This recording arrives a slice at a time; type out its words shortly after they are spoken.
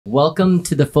Welcome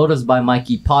to the Photos by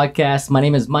Mikey podcast. My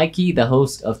name is Mikey, the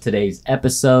host of today's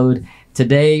episode.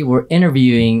 Today, we're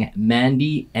interviewing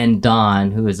Mandy and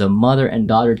Dawn, who is a mother and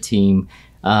daughter team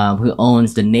who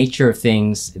owns The Nature of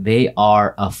Things. They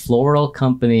are a floral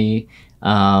company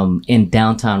in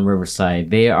downtown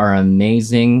Riverside. They are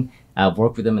amazing. I've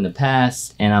worked with them in the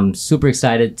past, and I'm super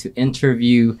excited to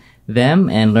interview them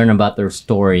and learn about their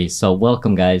story. So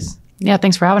welcome, guys. Yeah,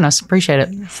 thanks for having us. Appreciate it.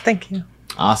 Yes, thank you.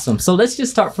 Awesome. So let's just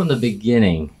start from the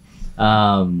beginning.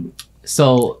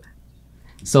 So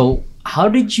how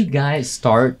did you guys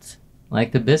start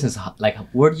like the business? Like,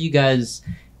 where do you guys,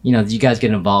 did you guys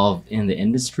get involved in the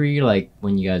industry? Like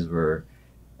when you guys were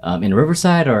in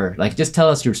Riverside, or like, just tell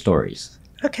us your stories.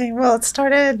 Okay, well, it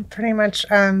started pretty much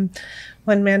when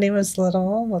Mandy was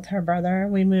little with her brother.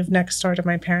 We moved next door to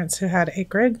my parents who had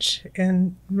acreage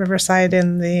in Riverside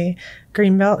in the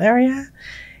Greenbelt area.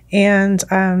 And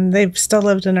they've still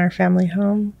lived in our family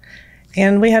home.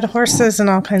 And we had horses and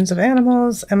all kinds of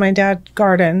animals. And my dad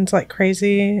gardened like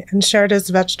crazy and shared his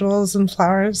vegetables and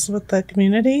flowers with the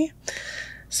community.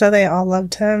 So they all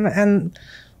loved him. And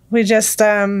we just,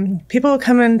 people would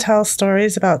come and tell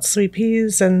stories about sweet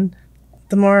peas and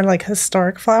the more like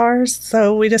historic flowers.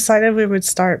 So we decided we would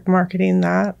start marketing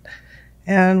that.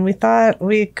 And we thought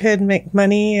we could make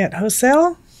money at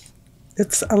wholesale.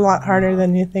 It's a lot harder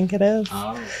than you think it is.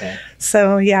 Oh, okay.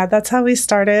 So yeah, that's how we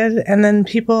started. And then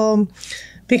people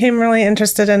became really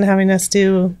interested in having us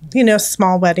do,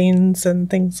 small weddings and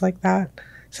things like that.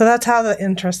 So that's how the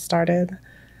interest started.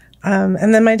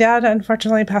 And then my dad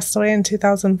unfortunately passed away in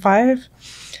 2005.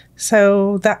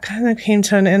 So that kind of came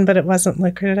to an end, but it wasn't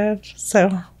lucrative.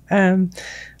 So I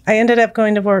ended up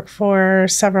going to work for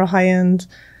several high-end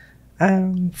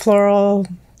floral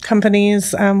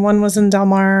companies. One was in Del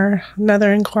Mar,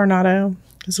 another in Coronado,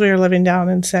 because we were living down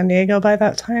in San Diego by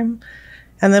that time.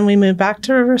 And then we moved back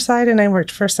to Riverside, and I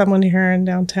worked for someone here in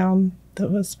downtown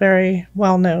that was very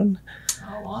well known.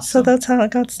 Oh, awesome. So that's how it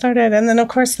got started. And then, of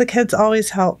course, the kids always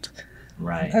helped.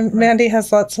 Right. Mandy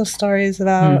has lots of stories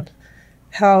about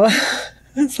how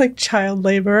it's like child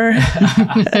labor.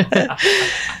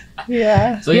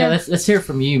 Yeah. So let's hear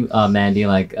from you, Mandy.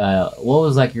 Like, what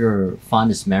was like your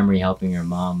fondest memory helping your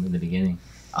mom in the beginning?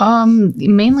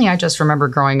 Mainly I just remember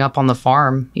growing up on the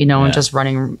farm, and just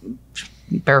running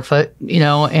barefoot,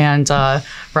 and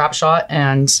wrap shot.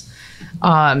 And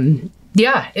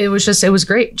it was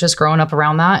great just growing up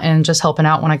around that and just helping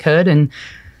out when I could. And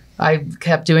I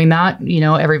kept doing that,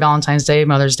 every Valentine's Day,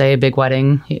 Mother's Day, big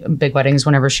weddings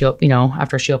whenever she,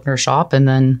 after she opened her shop. And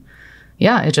then,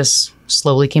 it just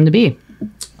slowly came to be.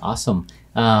 Awesome.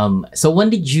 So when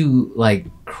did you like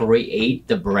create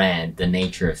the brand, The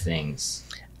Nature of Things?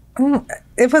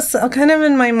 It was kind of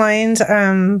in my mind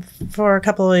for a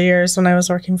couple of years when I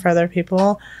was working for other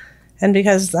people. And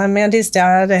because Mandy's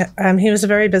dad, he was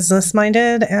very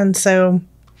business-minded. And so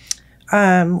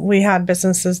we had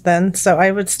businesses then. So I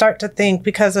would start to think,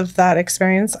 because of that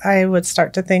experience,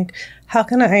 how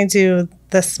can I do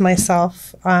this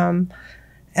myself?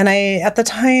 And at the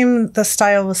time, the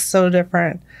style was so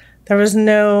different. There was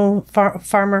no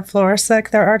farmer florists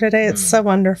like there are today. It's so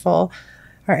wonderful.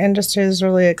 Our industry has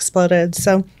really exploded.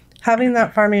 So having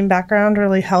that farming background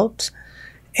really helped.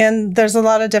 And there's a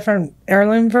lot of different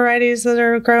heirloom varieties that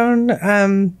are grown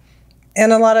and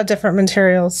a lot of different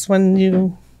materials when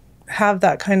you have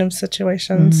that kind of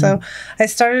situation. So I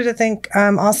started to think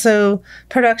also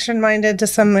production-minded to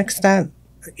some extent,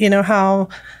 how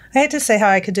I hate to say how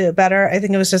I could do it better. I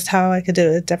think it was just how I could do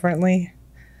it differently.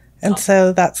 And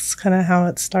so that's kind of how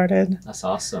it started. That's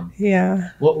awesome. Yeah.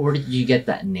 Where did you get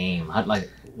that name?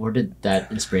 Where did that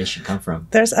inspiration come from?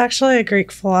 There's actually a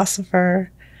Greek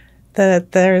philosopher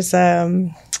that there's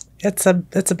it's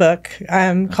a book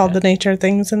called The Nature of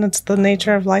Things, and it's the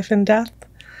nature of life and death.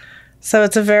 So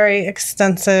it's a very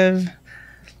extensive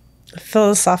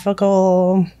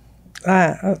philosophical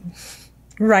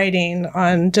writing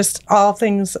on just all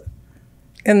things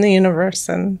in the universe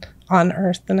and on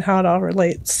Earth and how it all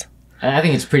relates. I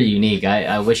think it's pretty unique.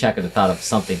 I wish I could have thought of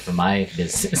something for my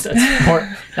business that's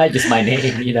more, not just my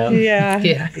name, Yeah.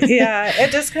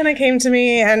 It just kind of came to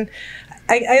me, and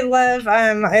I love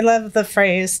the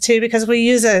phrase too, because we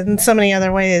use it in so many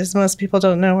other ways. Most people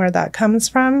don't know where that comes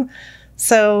from.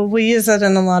 So we use it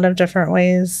in a lot of different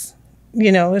ways.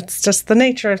 It's just the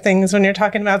nature of things when you're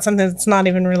talking about something that's not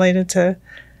even related to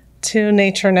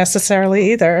nature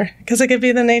necessarily either, because it could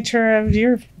be the nature of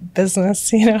your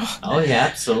business, Oh yeah,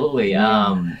 absolutely.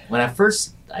 When I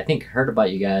first, I think, heard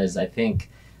about you guys, I think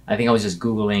I was just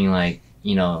Googling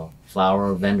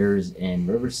flower vendors in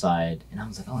Riverside, and I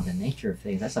was like, oh, the nature of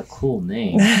things. That's a cool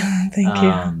name. Thank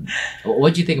you.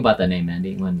 What do you think about that name,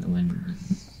 Mandy? When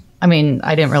I mean,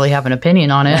 I didn't really have an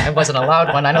opinion on it. I wasn't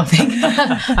allowed one, I don't think.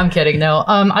 I'm kidding. No,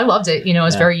 I loved it. You know,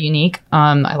 it's very unique.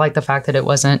 I like the fact that it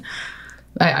wasn't,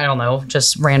 I don't know,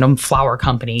 just random flower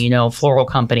company, you know, floral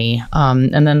company.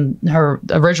 And then her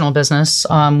original business,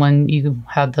 when you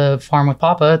had the farm with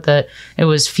Papa, that it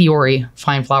was Fiori,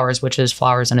 fine flowers, which is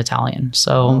flowers in Italian.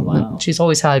 So she's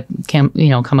always had,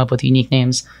 come up with unique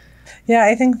names. Yeah,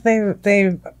 I think they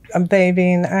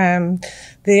being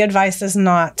the advice is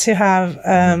not to have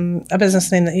a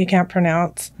business name that you can't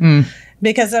pronounce.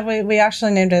 Because we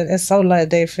actually named it Isola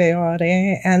dei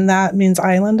Fiori, and that means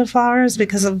island of flowers,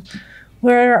 because of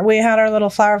where we had our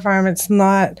little flower farm. It's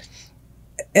not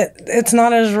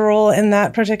as rural in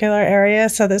that particular area,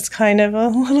 so that's kind of a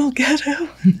little ghetto.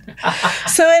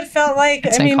 So it felt like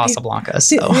it's in Casablanca.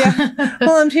 So yeah.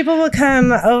 Well, and people would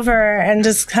come over and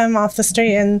just come off the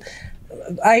street, and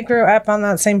I grew up on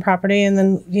that same property, and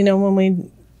then, you know, when we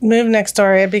moved next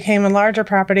door, it became a larger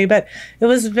property, but it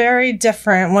was very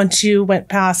different once you went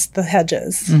past the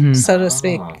hedges, so to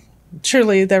speak.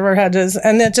 Truly, there were hedges,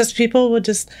 and it just, people would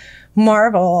just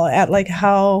marvel at like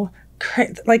how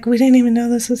like we didn't even know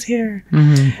this was here.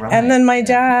 Right. And then my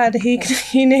dad,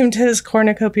 he named his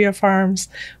Cornucopia Farms,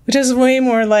 which is way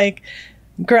more like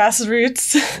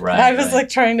grassroots. I was like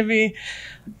trying to be,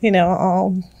 you know,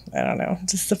 all, I don't know,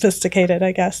 just sophisticated,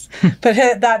 I guess. But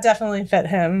that definitely fit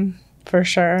him for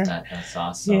sure. That's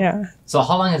awesome. Yeah. So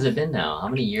how long has it been now? How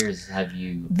many years have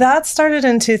you? That started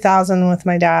in 2000 with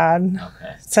my dad.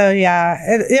 Okay. So yeah,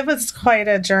 it was quite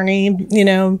a journey. You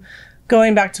know,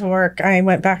 going back to work, I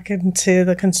went back into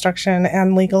the construction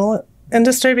and legal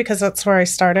industry because that's where I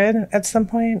started at some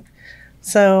point.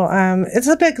 So it's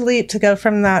a big leap to go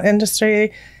from that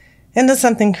industry into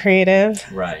something creative.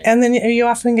 Right. And then you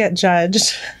often get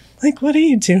judged. Like, what are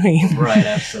you doing? Right,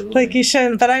 absolutely. Like, you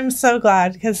shouldn't. But I'm so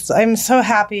glad, because I'm so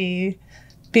happy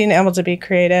being able to be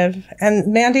creative.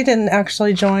 And Mandy didn't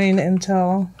actually join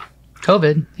until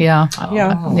COVID. Yeah.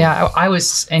 Yeah. Yeah. I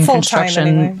was in Full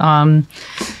construction. time, anyway.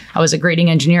 I was a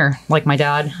grading engineer, like my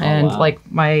dad and like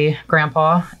my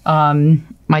grandpa,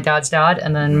 my dad's dad,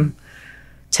 and then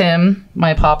Tim,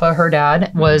 my papa, her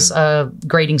dad, was a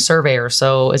grading surveyor.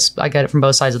 So I get it from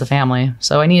both sides of the family.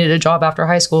 So I needed a job after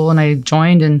high school, and I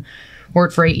joined and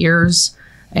worked for 8 years.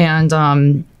 And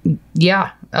COVID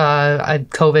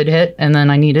hit, and then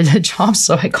I needed a job.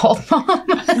 So I called Mom.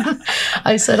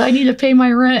 I said, I need to pay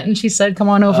my rent. And she said, come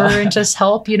on over and just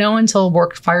help, you know, until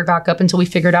work fired back up, until we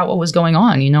figured out what was going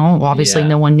on. You know, obviously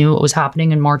no one knew what was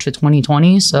happening in March of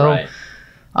 2020. So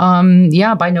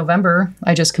by November,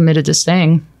 I just committed to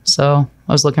staying. So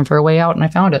I was looking for a way out, and I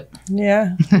found it.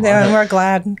 Yeah. Yeah, and we're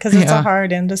glad, because it's a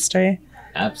hard industry.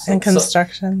 Absolutely. And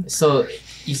construction. So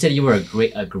you said you were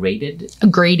a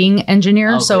grading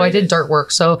engineer. So graded. I did dirt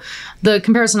work. So the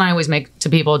comparison I always make to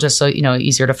people, just so, you know,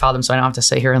 easier to fathom, so I don't have to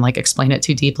sit here and like explain it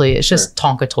too deeply. It's just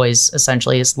Tonka toys,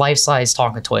 essentially. It's life-size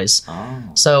Tonka toys. Oh.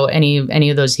 So any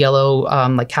of those yellow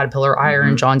like Caterpillar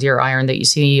iron, John Deere iron that you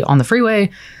see on the freeway,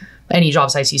 any job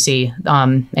sites you see,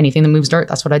 anything that moves dirt,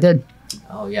 that's what I did.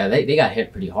 Oh yeah, they got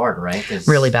hit pretty hard, right?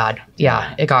 Really bad.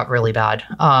 Yeah, it got really bad.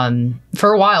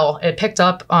 For a while, it picked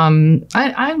up.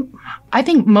 I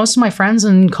think most of my friends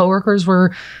and coworkers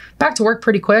were back to work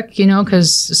pretty quick, you know,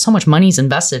 because so much money's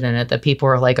invested in it that people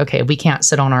are like, okay, we can't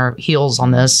sit on our heels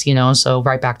on this, you know, so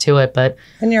right back to it.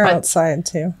 And you're outside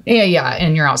too. Yeah,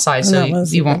 and you're outside, so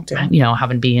you won't, you know,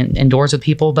 having to be indoors with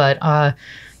people, but.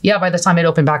 By the time it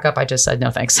opened back up, I just said, no,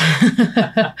 thanks.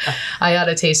 I had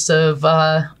a taste of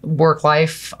work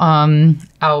life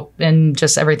out and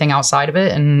just everything outside of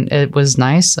it. And it was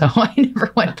nice. So I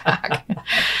never went back.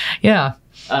 Yeah.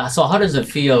 So how does it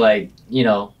feel like, you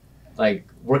know, like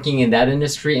working in that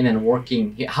industry and then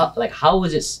working here? How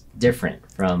was it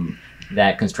different from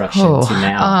that construction to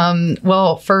now?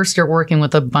 Well, first you're working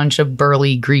with a bunch of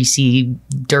burly, greasy,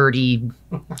 dirty,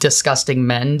 disgusting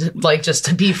men, like, just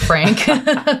to be frank,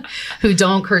 who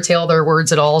don't curtail their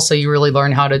words at all. So you really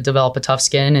learn how to develop a tough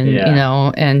skin and, you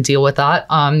know, and deal with that,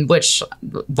 which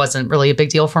wasn't really a big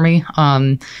deal for me.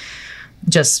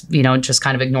 Just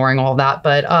kind of ignoring all that.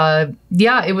 But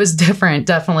it was different.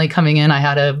 Definitely coming in, I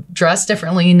had to dress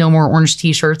differently. No more orange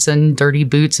t-shirts and dirty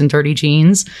boots and dirty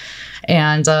jeans.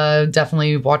 And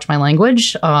definitely watch my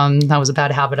language. That was a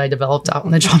bad habit I developed out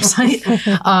on the job site.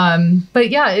 But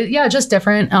just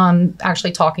different.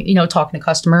 Actually talking to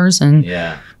customers and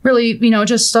really,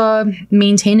 just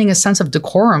maintaining a sense of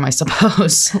decorum, I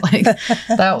suppose. Like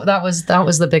that was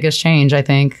the biggest change, I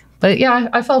think. But yeah,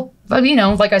 I felt,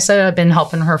 like I said, I've been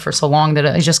helping her for so long that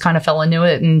I just kind of fell into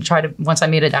it and once I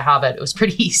made it a habit, it was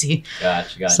pretty easy.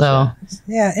 Gotcha. So,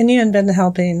 yeah. And you had been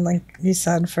helping, like you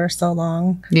said, for so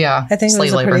long. yeah. I think it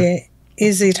was a pretty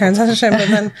easy transition, but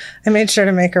then I made sure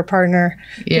to make her partner.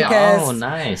 Yeah. Because, oh,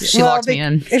 nice. She locked me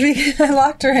in. I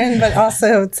locked her in, but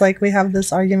also it's like we have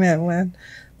this argument when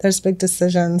there's big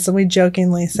decisions, and we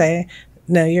jokingly say,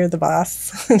 no, you're the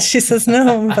boss. And she says,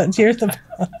 no, but you're the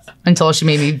boss. Until she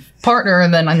made me partner,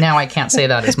 and then now I can't say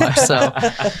that as much. So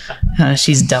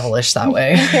she's devilish that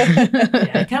way.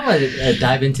 Yeah, I kind of want to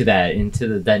dive into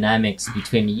the dynamics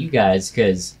between you guys,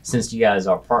 because since you guys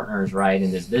are partners, right,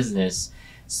 in this business,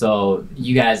 so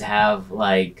you guys have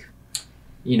like,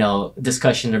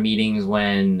 discussions or meetings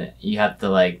when you have to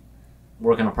like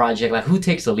work on a project. Like, who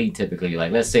takes the lead typically?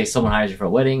 Like, let's say someone hires you for a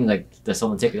wedding, like, does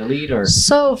someone take the lead? Or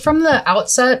so from the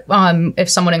outset, if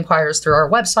someone inquires through our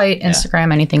website,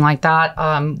 Instagram, anything like that,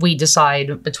 we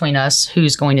decide between us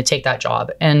who's going to take that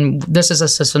job. And this is a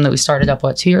system that we started up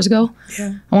 2 years ago.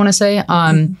 Yeah, I want to say,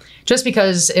 just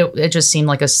because it just seemed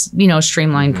like a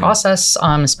streamlined process,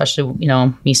 especially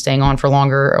me staying on for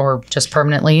longer or just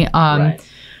permanently. right.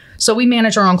 So we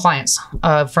manage our own clients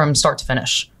from start to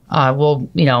finish. We'll,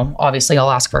 obviously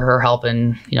I'll ask for her help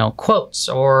in, quotes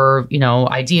or,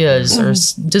 ideas or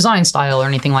design style or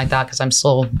anything like that, because I'm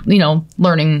still,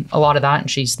 learning a lot of that,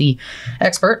 and she's the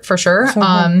expert for sure.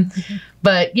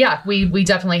 But yeah, we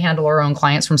definitely handle our own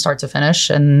clients from start to finish,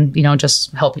 and,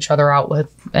 just help each other out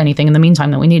with anything in the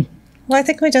meantime that we need. well, I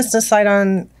think we just decide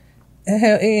on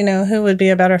who would be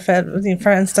a better fit.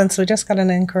 For instance, we just got an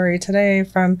inquiry today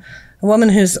from a woman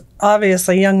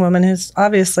a young woman who's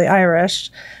obviously Irish.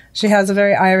 She has a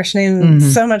very Irish name,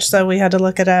 so much so we had to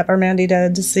look it up, or Mandy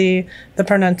did, to see the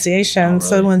pronunciation. Oh, really?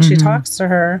 So when she talks to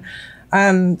her,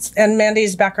 and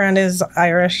Mandy's background is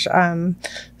Irish.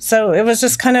 So it was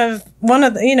just kind of one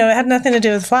of the, it had nothing to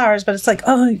do with flowers, but it's like,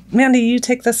 oh, Mandy, you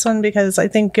take this one because I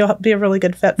think you'll be a really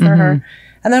good fit for her.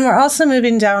 And then we're also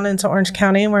moving down into Orange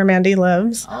County, where Mandy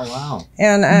lives. Oh, wow.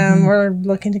 And we're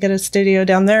looking to get a studio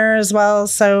down there as well.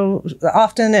 So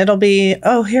often it'll be,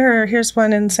 oh, here's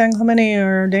one in San Clemente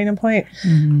or Dana Point.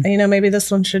 Maybe this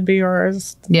one should be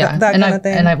yours. Yeah. That kind of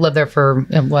thing. And I've lived there for,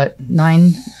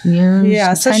 9 years?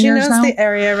 Yeah, so 10 she years knows now? the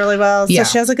area really well. So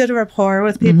she has a good rapport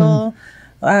with people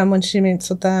when she meets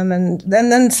with them. And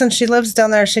then since she lives down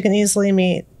there, she can easily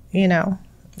meet,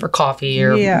 for coffee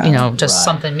or, just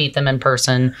something, meet them in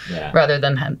person rather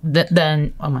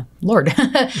than, oh my Lord,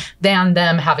 than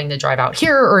them having to drive out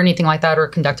here or anything like that, or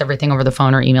conduct everything over the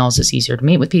phone or emails. It's easier to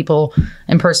meet with people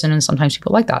in person, and sometimes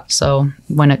people like that. So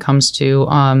when it comes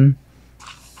to,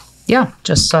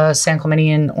 just San Clemente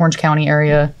and Orange County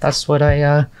area, that's what those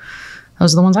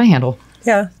are the ones I handle.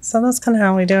 Yeah, so that's kind of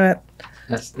how we do it.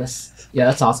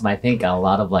 That's awesome. I think a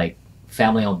lot of like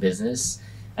family-owned business,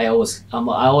 I always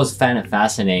find it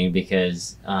fascinating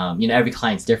because every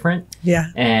client's different. Yeah.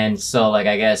 And so like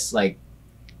I guess like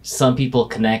some people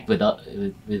connect with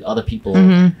other people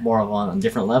more on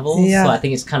different levels. Yeah. So I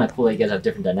think it's kind of cool that you guys have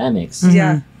different dynamics.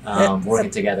 Yeah.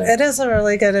 Working together. It is a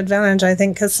really good advantage, I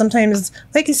think, because sometimes,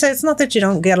 like you said, it's not that you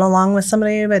don't get along with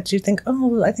somebody, but you think,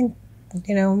 oh, I think,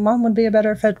 mom would be a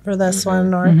better fit for this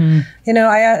one. Or,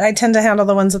 I tend to handle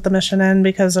the ones at the Mission Inn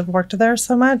because I've worked there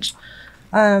so much.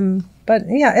 But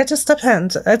yeah, it just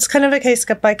depends. It's kind of a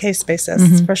case-by-case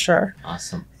basis, for sure.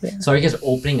 Awesome. Yeah. So are you guys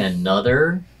opening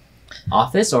another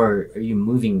office, or are you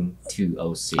moving to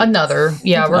OC? Another.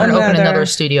 Yeah, we're going to open another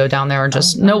studio down there.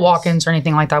 Just no walk-ins or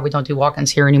anything like that. We don't do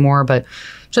walk-ins here anymore, but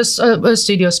just a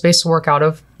studio space to work out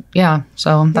of. Yeah,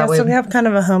 so that way. So we have kind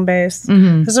of a home base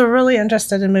because we're really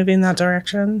interested in moving that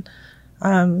direction.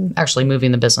 Actually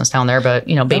moving the business down there, but,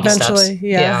 baby eventually, steps.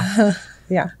 Yeah.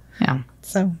 Yeah.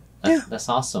 So, That's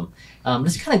awesome.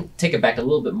 Let's kind of take it back a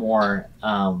little bit more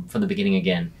from the beginning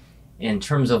again, in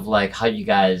terms of like how you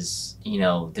guys,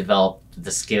 developed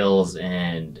the skills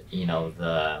and,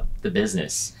 the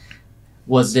business.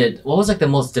 What was like the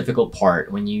most difficult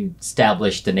part when you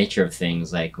established the nature of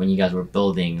things? Like when you guys were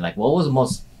building, like what was the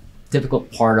most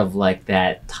difficult part of like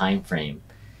that time frame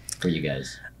for you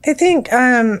guys? I think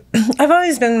I've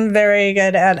always been very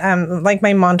good at, like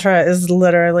my mantra is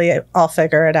literally, I'll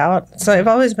figure it out. So I've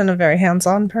always been a very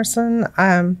hands-on person,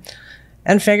 and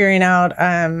figuring out,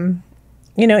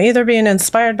 either being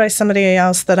inspired by somebody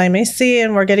else that I may see,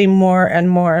 and we're getting more and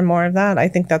more and more of that. I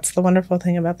think that's the wonderful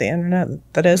thing about the internet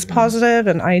that is positive,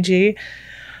 and IG.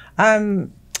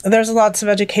 There's lots of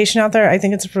education out there. I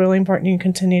think it's really important you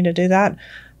continue to do that.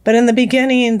 But in the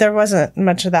beginning, there wasn't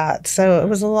much of that. So it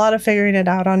was a lot of figuring it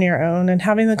out on your own and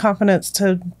having the confidence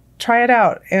to try it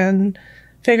out and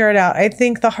figure it out. I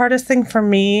think the hardest thing for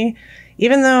me,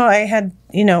 even though I had,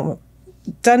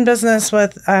 done business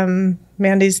with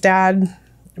Mandy's dad,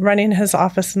 running his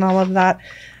office and all of that,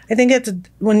 I think it's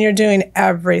when you're doing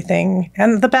everything,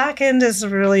 and the back end is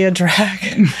really a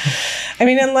drag. I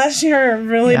mean, unless you're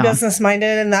really business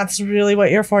minded and that's really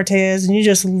what your forte is, and you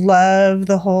just love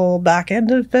the whole back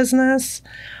end of business,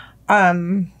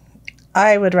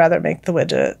 I would rather make the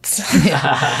widgets.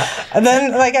 And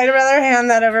then, I'd rather hand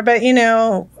that over. But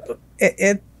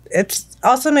it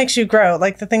also makes you grow.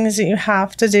 Like the things that you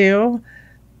have to do,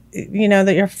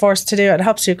 that you're forced to do, it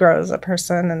helps you grow as a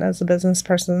person and as a business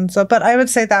person. So, but I would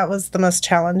say that was the most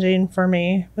challenging for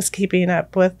me, was keeping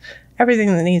up with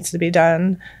everything that needs to be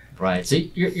done. Right. So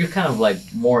you're kind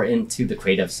of more into the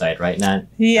creative side, right? Not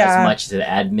as much the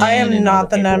admin. I am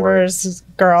not the numbers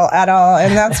girl at all.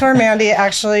 And that's where Mandy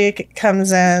actually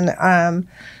comes in.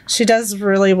 She does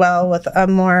really well with a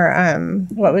more,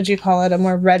 what would you call it? A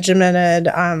more regimented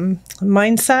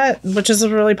mindset, which is a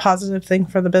really positive thing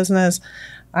for the business.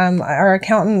 Our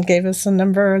accountant gave us a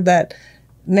number that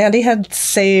Mandy had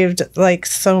saved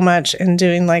so much in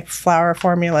doing flour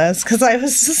formulas, because I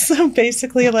was just so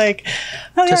basically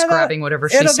just grabbing whatever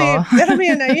she saw. It'll be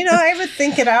I would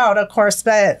think it out, of course,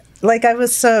 but I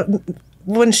was so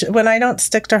when I don't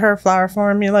stick to her flour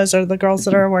formulas, or the girls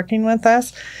that are working with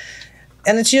us,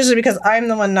 and it's usually because I'm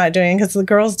the one not doing, because the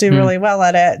girls do really well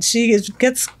at it, she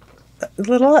gets a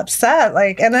little upset,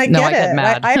 and I get it.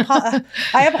 Mad.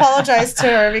 I apologize to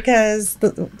her, because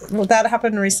that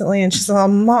happened recently, and she's all,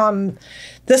 Mom,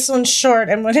 this one's short,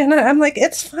 and I'm like,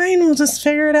 it's fine, we'll just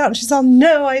figure it out. And she's all,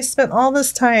 no, I spent all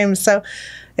this time. So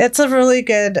it's a really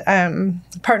good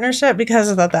partnership because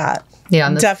of that. Yeah,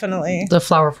 and definitely. The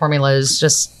flour formula is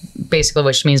just basically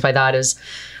what she means by that is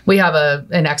we have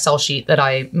an Excel sheet that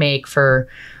I make for,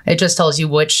 it just tells you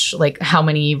which, how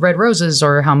many red roses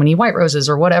or how many white roses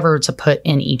or whatever to put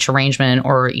in each arrangement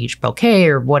or each bouquet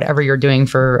or whatever you're doing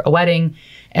for a wedding.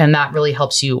 And that really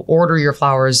helps you order your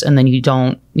flowers, and then you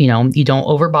don't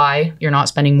overbuy. You're not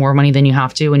spending more money than you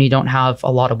have to, and you don't have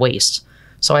a lot of waste.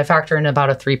 So I factor in about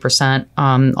a 3%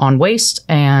 on waste,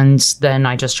 and then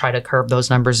I just try to curb those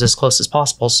numbers as close as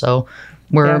possible. So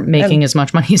we're making as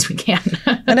much money as we can.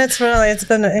 And it's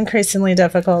been increasingly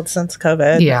difficult since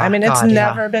COVID. Yeah, I mean, it's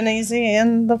never been easy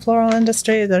in the floral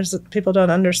industry. People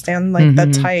don't understand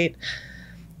the tight,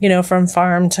 from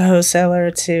farm to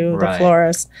wholesaler to the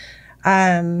florist.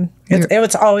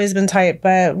 It's always been tight,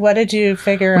 but what did you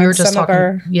figure on some of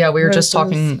our we were just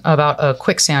talking about a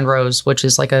quicksand rose, which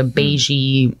is a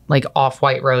beigey,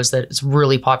 off-white rose that is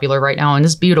really popular right now and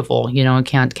is beautiful.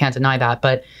 Can't deny that.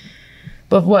 But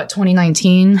what,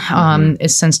 2019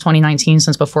 is since 2019,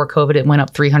 since before COVID, it went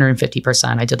up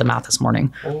 350%. I did the math this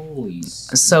morning. Holy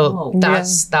so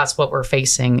that's what we're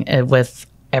facing with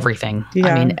everything. Yeah.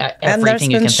 I mean,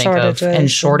 everything you can think of.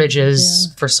 And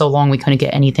shortages for so long, we couldn't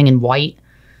get anything in white.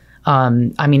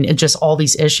 I mean, it just all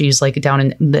these issues,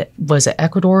 down in, was it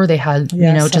Ecuador? They had,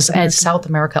 just at South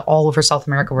America, all over South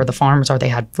America where the farms are, they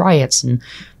had riots and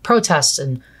protests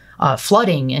and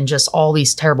flooding and just all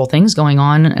these terrible things going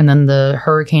on. And then the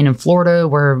hurricane in Florida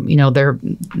where,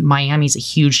 Miami's a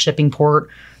huge shipping port,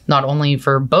 not only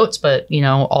for boats, but,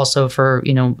 also for,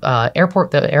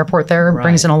 airport. The airport there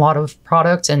brings in a lot of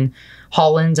product, and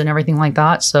Holland and everything like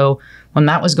that. So when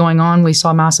that was going on, we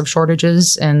saw massive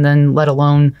shortages, and then let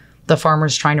alone the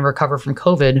farmers trying to recover from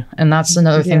COVID. And that's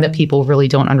another thing that people really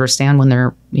don't understand when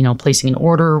they're, placing an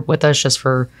order with us just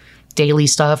for daily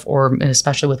stuff, or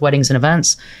especially with weddings and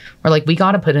events. We're we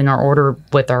got to put in our order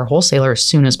with our wholesaler as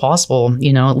soon as possible,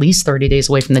 at least 30 days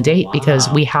away from the date, because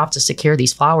we have to secure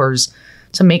these flowers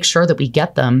to make sure that we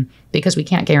get them, because we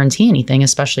can't guarantee anything,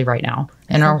 especially right now.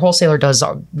 And our wholesaler does,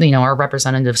 our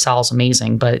representative Sal's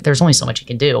amazing, but there's only so much you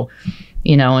can do,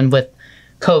 and with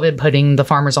COVID putting the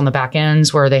farmers on the back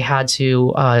ends where they had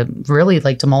to really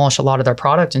demolish a lot of their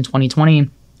product in 2020,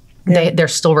 they're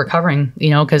still recovering,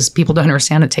 because people don't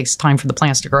understand it takes time for the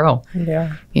plants to grow.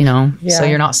 So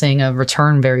you're not seeing a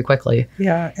return very quickly.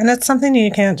 Yeah. And it's something you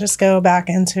can't just go back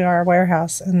into our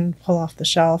warehouse and pull off the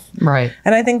shelf. Right.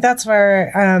 And I think that's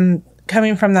where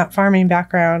coming from that farming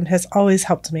background has always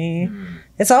helped me.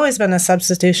 It's always been a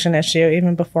substitution issue,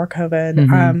 even before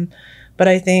COVID. But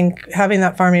I think having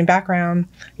that farming background,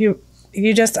 you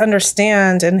just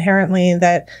understand inherently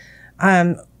that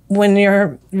when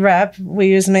you're rep, we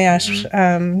use Mash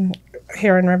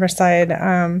here in Riverside,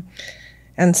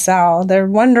 and Sal. They're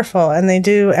wonderful, and they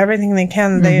do everything they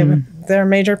can. They're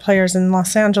major players in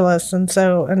Los Angeles,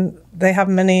 and they have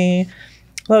many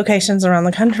locations around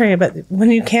the country. But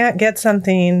when you can't get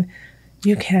something,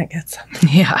 you can't get something.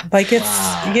 Yeah,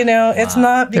 it's it's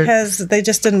not because they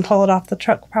just didn't pull it off the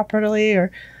truck properly,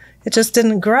 or it just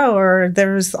didn't grow, or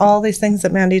there's all these things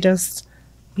that Mandy just,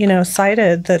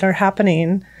 cited that are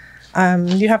happening.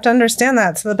 You have to understand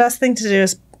that. So the best thing to do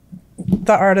is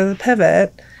the art of the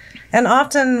pivot. And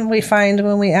often we find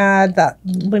when we add that,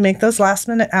 we make those last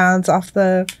minute ads off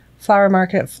the flower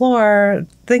market floor,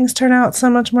 things turn out so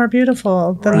much more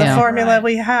beautiful than the formula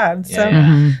we had. So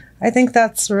I think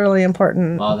that's really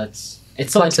important. Well, it's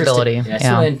so interesting. Yeah, it's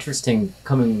so interesting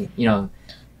coming,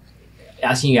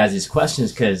 asking you guys these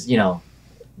questions, because,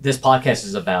 this podcast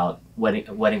is about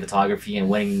wedding photography and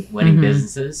wedding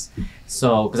businesses.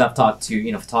 So, because I've talked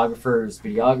to, photographers,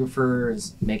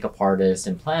 videographers, makeup artists,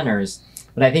 and planners,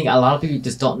 but I think a lot of people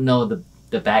just don't know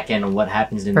the back end of what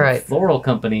happens in the floral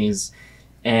companies.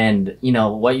 And,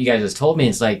 what you guys just told me,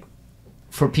 it's like,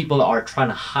 for people that are trying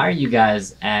to hire you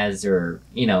guys as their,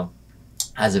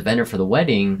 as a vendor for the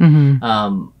wedding,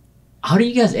 how do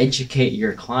you guys educate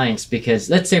your clients? Because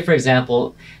let's say, for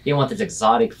example, you want this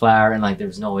exotic flower and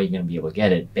there's no way you're going to be able to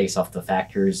get it based off the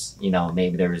factors,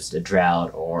 maybe there's a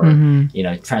drought or,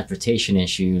 transportation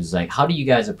issues. How do you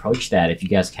guys approach that if you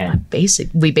guys can?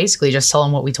 We basically just tell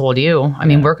them what we told you. I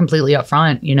mean, we're completely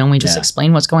upfront, we just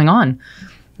explain what's going on.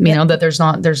 That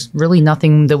there's really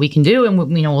nothing that we can do, and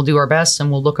we'll do our best,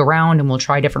 and we'll look around and we'll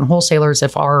try different wholesalers.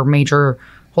 If our major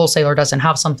wholesaler doesn't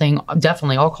have something,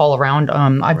 definitely I'll call around.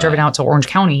 I've driven out to Orange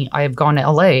County. I have gone to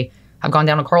LA. I've gone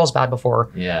down to Carlsbad before.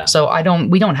 Yeah. So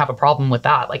we don't have a problem with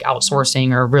that,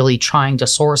 outsourcing or really trying to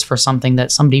source for something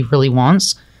that somebody really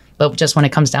wants. But just when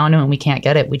it comes down to it and we can't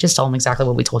get it, we just tell them exactly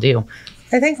what we told you.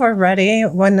 I think we're ready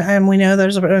when we know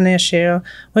there's an issue.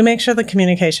 We make sure the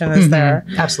communication is there.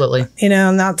 Absolutely.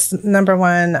 And that's number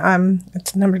one.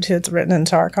 It's number two. It's written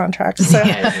into our contract, so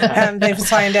they've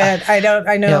signed it.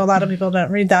 I know a lot of people don't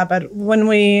read that, but when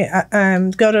we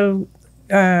go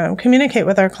to communicate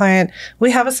with our client,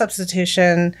 we have a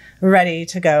substitution ready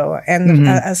to go and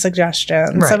a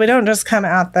suggestion. Right. So we don't just come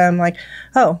at them like,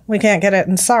 "Oh, we can't get it,"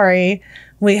 and sorry.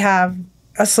 We have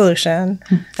a solution.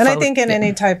 And I think in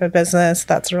any type of business,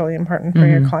 that's really important for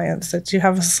your clients, that you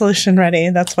have a solution ready.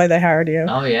 That's why they hired you.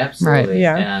 Oh, yeah, absolutely. Right.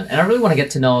 Yeah. And I really want to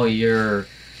get to know your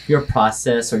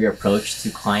process or your approach to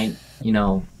client,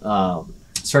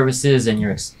 services and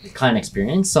your client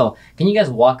experience. So can you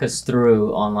guys walk us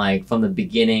through on from the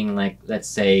beginning, let's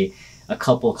say a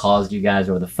couple calls you guys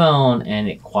over the phone and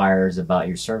inquires about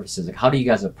your services. How do you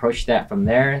guys approach that from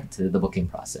there to the booking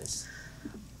process?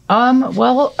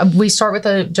 Well, we start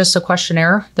with just a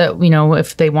questionnaire that,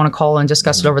 if they want to call and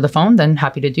discuss it over the phone, then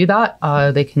happy to do that.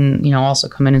 They can, also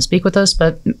come in and speak with us.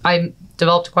 But I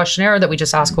developed a questionnaire that we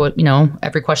just ask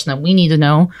every question that we need to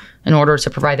know in order to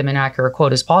provide them an accurate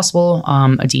quote as possible,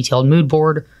 a detailed mood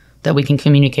board that we can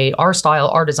communicate our style,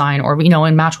 our design, or,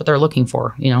 and match what they're looking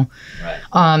for, Right.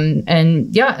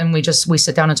 And we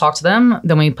sit down and talk to them.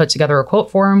 Then we put together a quote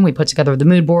for them. We put together the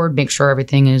mood board, make sure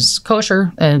everything is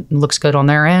kosher and looks good on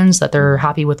their ends, that they're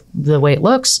happy with the way it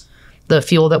looks, the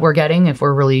feel that we're getting, if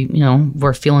we're really,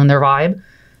 we're feeling their vibe.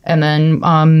 And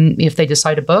then if they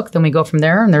decide to book, then we go from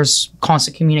there, and there's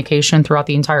constant communication throughout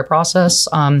the entire process.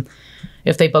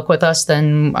 If they book with us,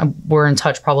 then we're in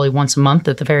touch probably once a month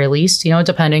at the very least,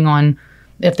 depending on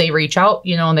if they reach out,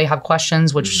 and they have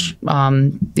questions, which,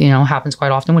 happens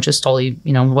quite often, which is totally,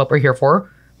 what we're here for.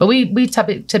 But we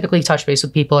typically touch base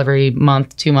with people every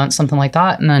month, 2 months, something like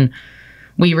that. And then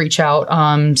we reach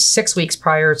out 6 weeks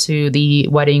prior to the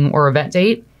wedding or event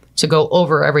date to go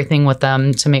over everything with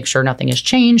them to make sure nothing has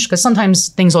changed. Because sometimes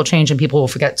things will change and people will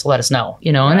forget to let us know,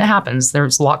 and it happens.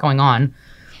 There's a lot going on.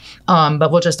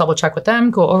 But we'll just double check with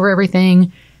them, go over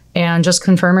everything, and just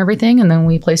confirm everything. And then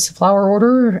we place the flower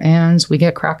order and we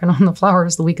get cracking on the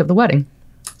flowers the week of the wedding.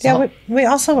 Yeah, we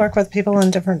also work with people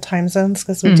in different time zones,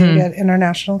 because we do get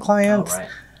international clients. Oh,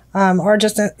 right. Or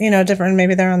just, different,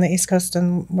 maybe they're on the East Coast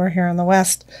and we're here on the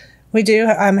West. We do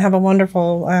have a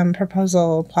wonderful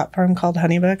proposal platform called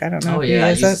Honeybook. I don't know if you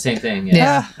use it. The same thing.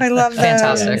 Yeah, I love that.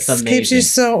 Fantastic. It keeps you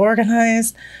so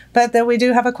organized. But then we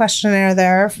do have a questionnaire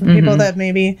there for people that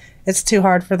maybe it's too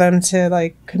hard for them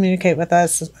to communicate with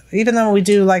us. Even though we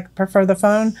do prefer the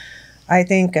phone, I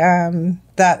think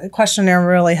that questionnaire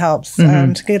really helps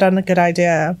to get on a good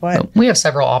idea of what we have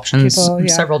several options,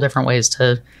 several different ways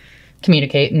to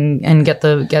communicate and get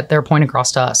their point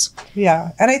across to us.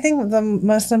 Yeah. And I think the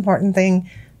most important thing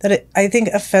that I think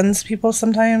offends people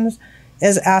sometimes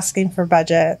is asking for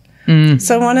budget.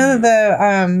 So one of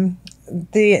the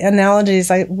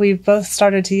analogies we both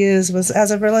started to use was, as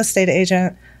a real estate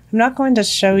agent, I'm not going to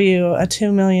show you a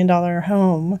 $2 million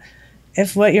home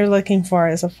if what you're looking for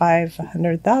is a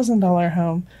 $500,000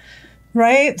 home.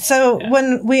 Right? So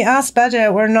when we ask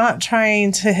budget, we're not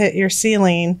trying to hit your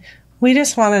ceiling. We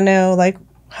just want to know,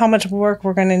 how much work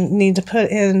we're going to need to put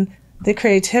in the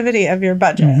creativity of your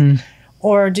budget?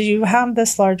 Or do you have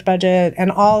this large budget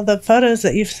and all the photos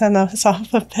that you've sent us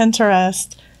off of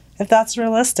Pinterest, if that's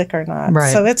realistic or not?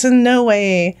 Right. So it's in no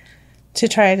way to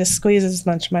try to squeeze as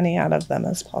much money out of them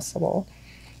as possible.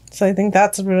 So I think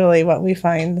that's really what we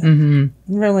find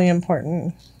really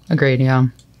important. Agreed, yeah.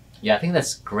 Yeah, I think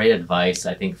that's great advice,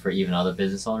 I think, for even other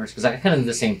business owners, because I kind of do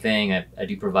the same thing. I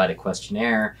do provide a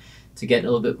questionnaire to get a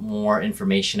little bit more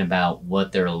information about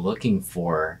what they're looking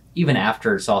for, even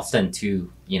after. So I'll send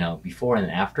two, before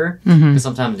and after, because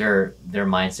sometimes their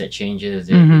mindset changes.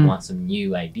 They want some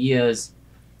new ideas.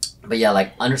 But yeah,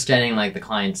 like understanding like the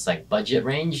client's like budget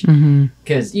range,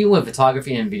 because even with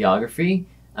photography and videography,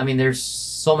 I mean, there's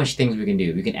so much things we can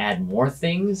do. We can add more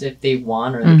things if they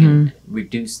want, or they can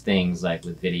reduce things like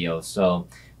with video. So,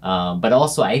 but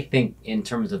also I think in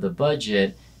terms of the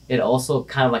budget, it also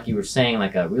kind of like you were saying,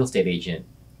 like a real estate agent,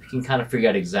 we can kind of figure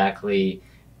out exactly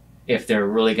if they're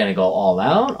really going to go all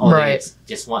out or they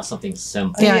just want something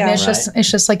simple. Yeah, and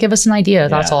it's just like, give us an idea.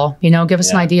 That's all, give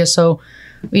us an idea. So,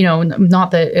 not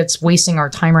that it's wasting our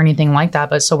time or anything like that,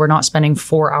 but so we're not spending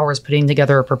 4 hours putting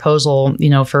together a proposal,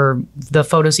 for the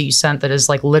photos that you sent that is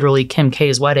like literally Kim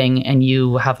K's wedding, and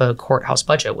you have a courthouse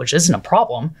budget, which isn't a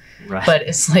problem. Right. But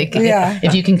it's like,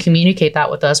 if you can communicate that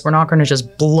with us, we're not going to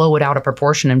just blow it out of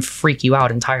proportion and freak you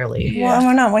out entirely. Yeah. Well, and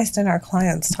we're not wasting our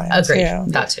clients' time. Agreed. Too.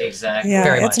 That's exactly. Yeah,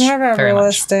 very it's much. more of a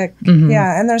realistic.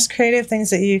 Yeah, and there's creative things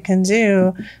that you can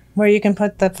do where you can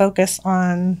put the focus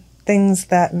on things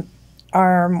that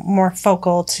are more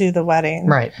focal to the wedding,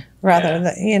 right? Rather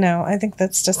than I think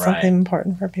that's just something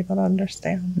important for people to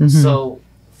understand. So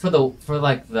for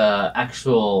the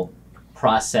actual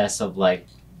process of like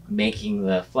making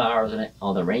the flowers and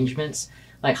all the arrangements,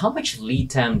 like how much lead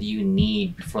time do you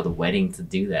need before the wedding to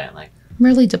do that? Like,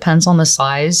 really depends on the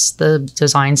size, the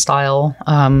design style,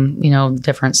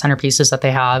 different centerpieces that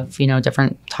they have,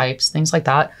 different types, things like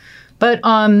that. But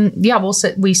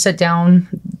we sit down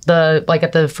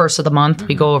at the first of the month,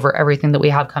 we go over everything that we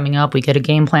have coming up. We get a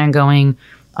game plan going.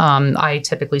 I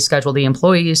typically schedule the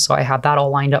employees, so I have that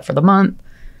all lined up for the month.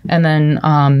 And then,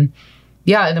 and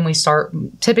then we start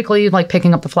typically like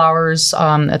picking up the flowers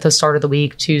at the start of the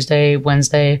week, Tuesday,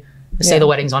 Wednesday. Say the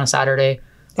wedding's on a Saturday.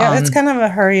 Yeah, it's kind of a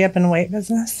hurry up and wait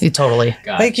business. Totally.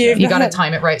 Gotcha. Like you got to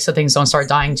time it right so things don't start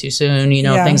dying too soon,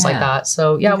 things like that.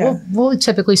 So we'll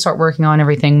typically start working on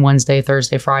everything Wednesday,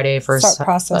 Thursday, Friday for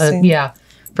processing.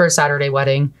 For a Saturday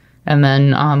wedding. And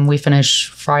then we finish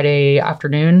Friday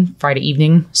afternoon, Friday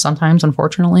evening sometimes,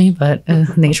 unfortunately, but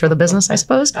nature of the business, I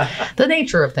suppose. The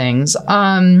nature of things.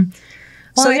 I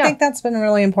think that's been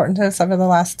really important to us over the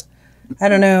last, I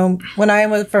don't know, when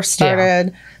I first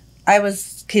started, I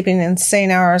was keeping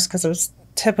insane hours because it was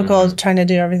typical trying to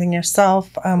do everything yourself,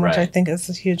 which I think is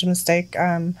a huge mistake.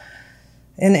 In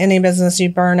any business, you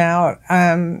burn out.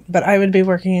 But I would be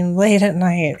working late at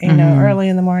night, early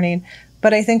in the morning.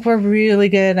 But I think we're really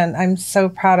good, and I'm so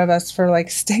proud of us for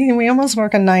like staying. We almost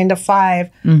work a 9 to 5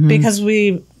 because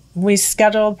we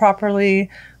schedule properly,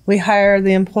 we hire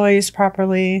the employees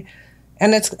properly.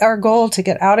 And it's our goal to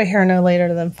get out of here no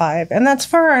later than 5. And that's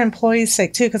for our employees'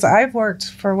 sake, too, because I've worked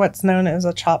for what's known as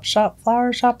a chop shop,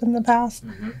 flower shop in the past.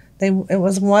 It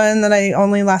was one that I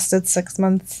only lasted 6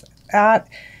 months at.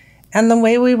 And the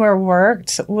way we were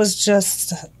worked was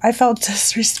just, I felt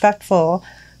disrespectful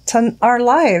to our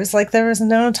lives. Like there was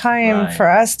no time for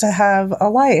us to have a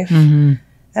life.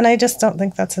 And I just don't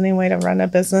think that's any way to run a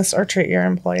business or treat your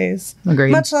employees.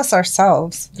 Agreed. Much less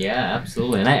ourselves. Yeah,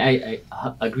 absolutely. And I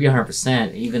agree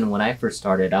 100%. Even when I first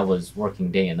started, I was working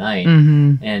day and night.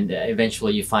 And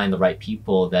eventually you find the right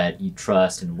people that you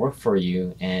trust and work for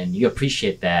you, and you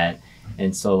appreciate that.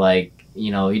 And so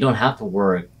you don't have to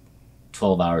work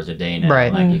 12 hours a day now.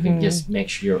 Right. Like you can just make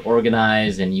sure you're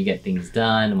organized and you get things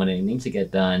done when it needs to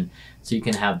get done. So you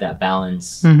can have that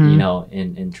balance,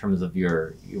 in terms of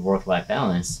your work-life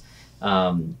balance.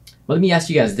 But let me ask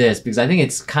you guys this, because I think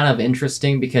it's kind of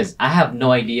interesting, because I have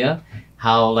no idea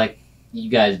how you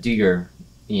guys do your,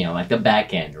 the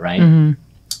back end, right?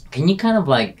 Can you kind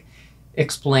of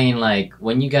explain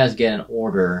when you guys get an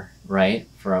order, right,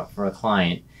 for a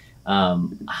client,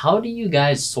 how do you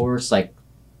guys source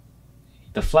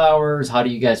the flowers? How do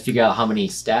you guys figure out how many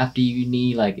staff do you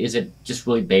need? Is it just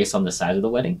really based on the size of the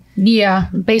wedding? Yeah,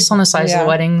 based on the size of the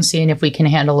wedding, seeing if we can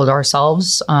handle it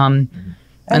ourselves. And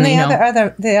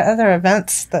the other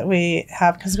events that we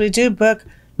have, because we do book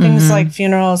things like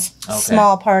funerals,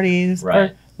 small parties,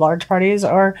 or large parties,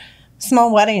 or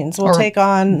small weddings. We'll take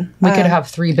on. We could have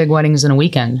 3 big weddings in a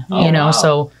weekend, wow.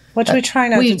 So Which we try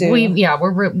not to do.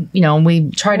 We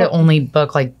try to only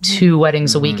book like 2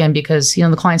 weddings a weekend because,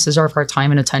 the clients deserve our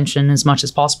time and attention as much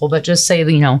as possible. But just say,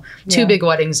 2 big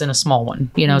weddings and a small one,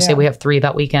 say we have 3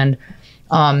 that weekend.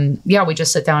 We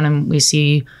just sit down and we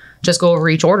just go over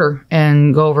each order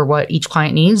and go over what each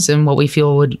client needs and what we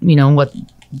feel would, what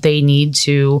they need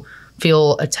to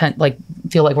feel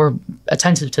like we're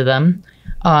attentive to them.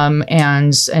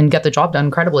 And get the job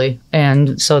done credibly.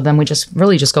 And so then we just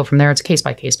go from there. It's a case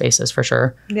by case basis for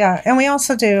sure. Yeah. And we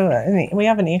also we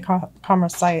have an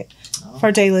e-commerce site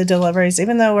for daily deliveries,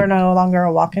 even though we're no longer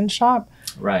a walk-in shop.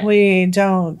 Right. We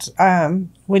don't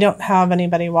have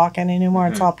anybody walk in anymore.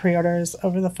 It's all pre-orders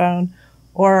over the phone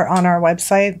or on our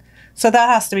website. So that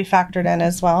has to be factored in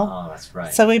as well. Oh, that's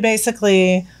right. So we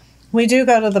do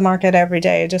go to the market every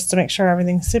day just to make sure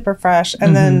everything's super fresh.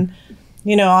 And then,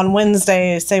 on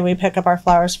Wednesday, say we pick up our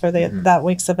flowers for that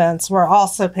week's events, we're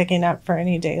also picking up for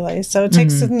any daily. So it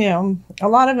takes, a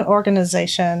lot of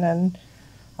organization and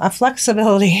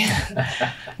flexibility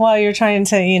while you're trying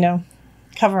to,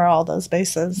 cover all those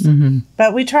bases.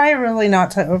 But we try really not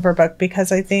to overbook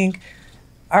because I think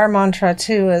our mantra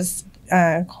too is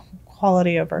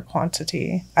quality over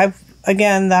quantity.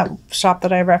 Again, that shop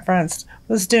that I referenced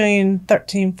was doing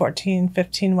 13, 14,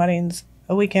 15 weddings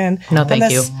a weekend. No,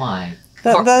 thank you. My.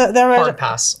 Hard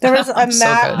pass. There was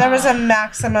a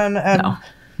maximum of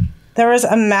there was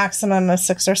a maximum of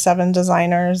 6 or 7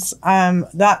 designers.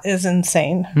 That is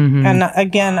insane. And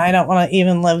again, I don't want to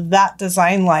even live that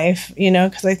design life,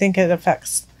 because I think it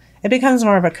becomes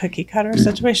more of a cookie cutter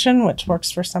situation, which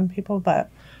works for some people, but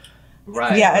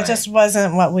it just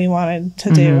wasn't what we wanted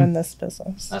to do in this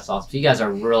business. That's awesome. You guys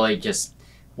are really just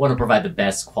want to provide the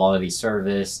best quality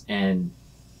service and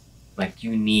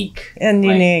unique. And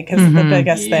unique is the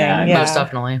biggest thing. Yeah, most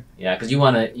definitely. Yeah, because you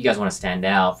guys want to stand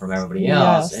out from everybody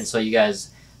else, and so you guys,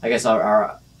 I guess,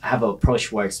 have an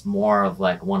approach where it's more of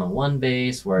like one-on-one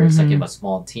base, where it's like you have a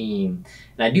small team,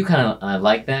 and I do kind of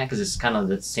like that because it's kind of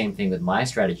the same thing with my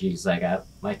strategies. Like I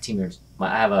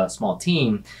have a small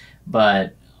team,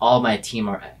 but all my team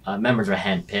members are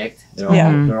handpicked.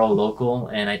 They're all local,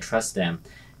 and I trust them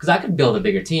because I could build a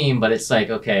bigger team, but it's like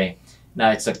okay.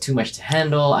 Now it's too much to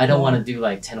handle. I don't want to do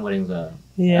 10 weddings a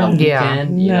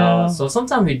weekend, So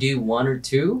sometimes we do 1 or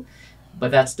 2,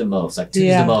 but that's the most. 2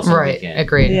 is the most. Right.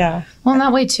 Agreed. Yeah. Well, in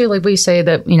that way too, we say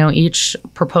that each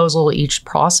proposal, each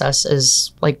process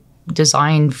is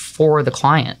designed for the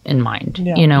client in mind.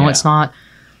 Yeah. It's not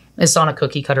a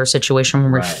cookie cutter situation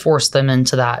where we force them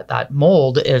into that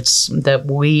mold. It's that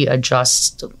we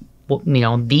adjust,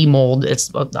 the mold.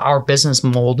 It's our business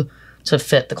mold to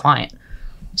fit the client.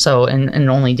 So, and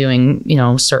only doing,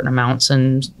 certain amounts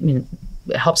and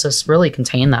it helps us really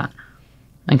contain that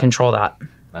and control that.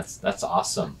 That's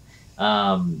awesome.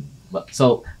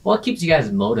 So what keeps you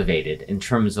guys motivated in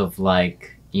terms of doing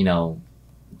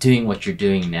what you're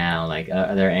doing now?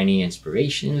 Are there any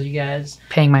inspirations, you guys?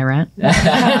 Paying my rent.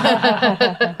 I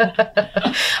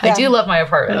do love my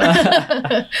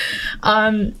apartment.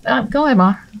 Go ahead,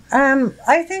 Ma.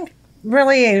 I think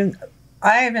really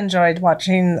I've enjoyed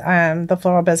watching the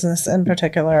floral business in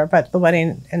particular, but the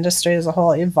wedding industry as a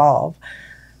whole evolve.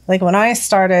 When I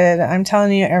started, I'm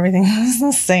telling you, everything was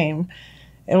the same.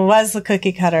 It was the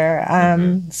cookie cutter.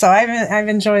 So I've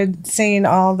enjoyed seeing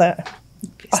all the.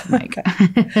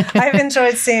 I've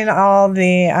enjoyed seeing all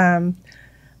the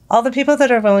people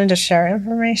that are willing to share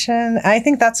information. I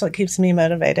think that's what keeps me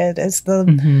motivated. Is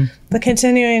the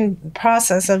continuing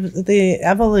process of the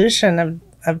evolution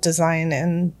of design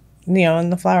and. In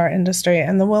the flower industry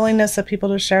and the willingness of people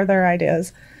to share their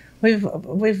ideas. We've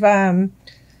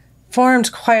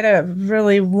formed quite a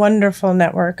really wonderful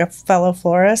network of fellow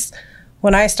florists.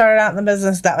 When I started out in the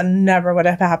business, that never would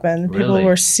have happened. Really? People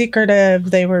were secretive.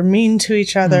 They were mean to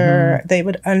each other. They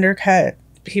would undercut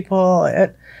people.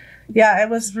 It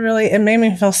made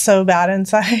me feel so bad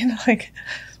inside.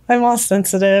 I'm all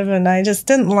sensitive and I just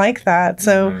didn't like that.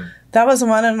 So that was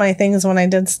one of my things when I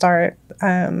did start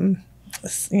 12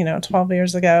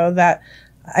 years ago, that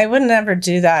I would never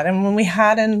do that. And when we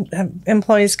had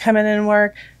employees come in and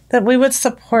work, that we would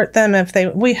support them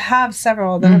we have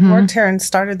several that have worked here and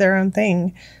started their own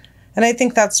thing. And I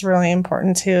think that's really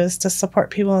important too, is to support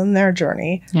people in their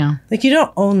journey. Yeah. You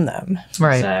don't own them.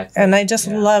 Right. Exactly. And I just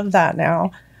love that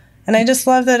now. And I just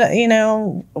love that,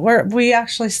 we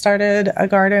actually started a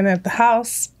garden at the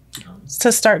house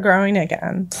to start growing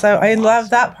again. So I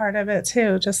love that part of it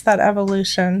too, just that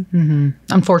evolution.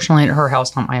 Unfortunately, at her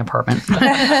house, not my apartment.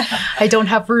 I don't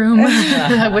have room.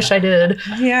 I wish I did.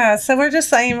 Yeah, so we're just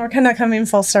saying we're kind of coming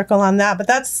full circle on that, but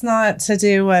that's not to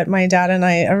do what my dad and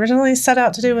I originally set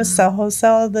out to do, was sell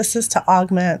wholesale. This is to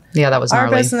augment that was our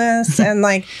gnarly. business and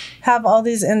like have all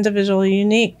these individual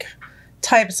unique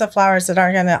types of flowers that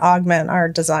are going to augment our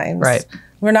designs. Right.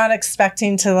 We're not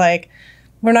expecting to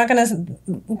we're not going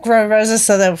to grow roses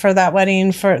so that for that wedding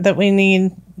that we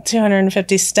need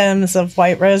 250 stems of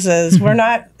white roses. We're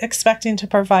not expecting to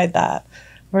provide that.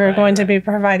 We're going to be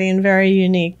providing very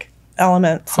unique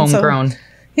elements. Homegrown. So,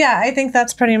 yeah, I think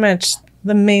that's pretty much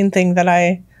the main thing that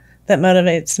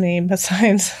motivates me,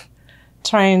 besides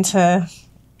trying to,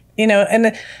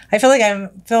 and I feel like I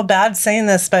feel bad saying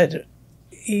this, but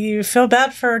you feel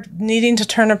bad for needing to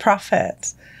turn a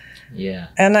profit. Yeah.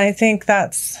 And I think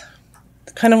that's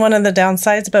kind of one of the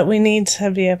downsides, but we need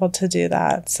to be able to do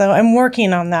that. So I'm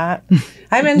working on that.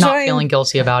 I'm enjoying not feeling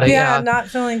guilty about it. Yeah, not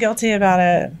feeling guilty about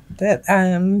it.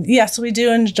 Yes, we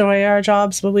do enjoy our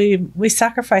jobs, but we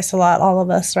sacrifice a lot, all of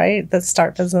us, right, that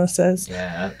start businesses.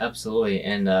 Yeah, absolutely.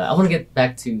 And I want to get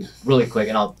back to really quick,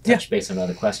 and I'll touch base on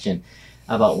another question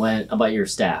about your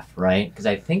staff, right? Because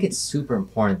I think it's super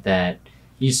important that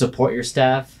you support your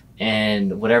staff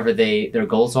and whatever their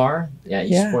goals are.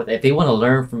 You support. If they want to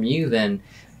learn from you, then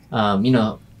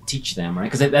teach them,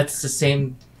 right? Because that's the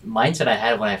same mindset I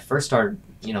had when I first started,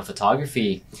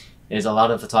 photography. Is a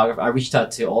lot of photographers. I reached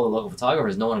out to all the local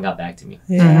photographers. No one got back to me.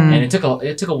 Yeah. And it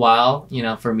took a while,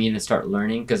 for me to start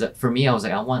learning. Because for me, I was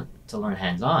like, I want to learn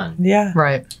hands-on. Yeah.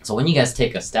 Right. So when you guys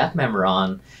take a staff member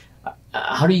on,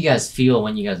 how do you guys feel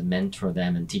when you guys mentor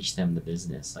them and teach them the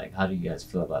business? Like, how do you guys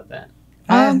feel about that?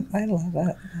 I love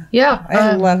it. Yeah.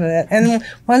 I love it. And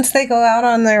once they go out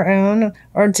on their own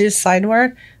or do side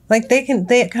work, like they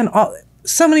can all,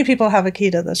 so many people have a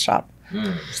key to the shop.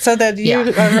 So that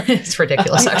it's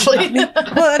ridiculous, actually.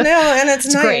 Well, no, and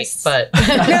it's nice. Great,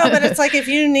 but no, but it's like if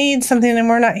you need something and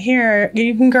we're not here,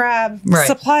 you can grab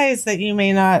supplies that you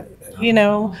may not,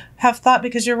 have thought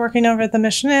because you're working over at the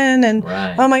Mission Inn, and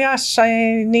oh my gosh,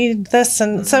 I need this,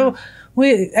 and so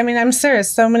I'm serious.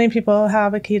 So many people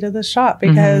have a key to the shop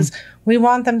because we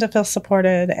want them to feel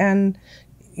supported, and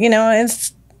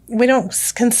we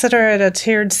don't consider it a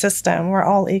tiered system. We're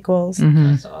all equals.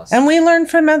 That's awesome. And we learn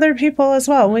from other people as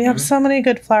well. We have so many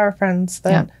good flower friends.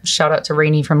 Shout out to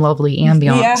Rainey from Lovely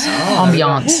Ambiance.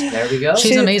 Ambiance. There we go.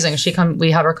 She's amazing.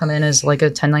 We have her come in as like a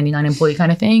 1099 employee kind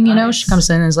of thing. She comes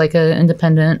in as like an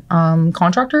independent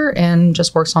contractor and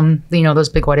just works on those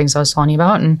big weddings I was telling you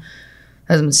about, and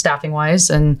staffing wise,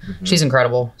 and she's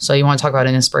incredible. So you want to talk about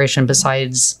an inspiration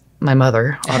besides my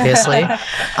mother, obviously.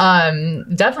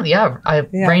 Definitely,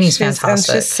 Rainey's fantastic.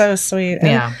 And she's so sweet.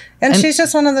 And she's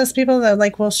just one of those people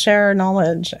that will share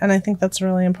knowledge. And I think that's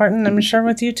really important. I'm sure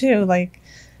with you too.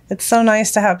 It's so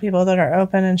nice to have people that are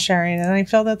open and sharing. And I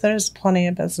feel that there's plenty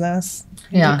of business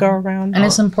to go around. And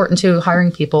it's important too,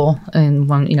 hiring people. And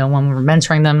when we're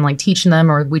mentoring them, teaching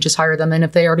them, or we just hire them in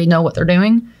if they already know what they're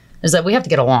doing, is that we have to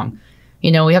get along.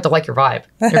 We have to like your vibe.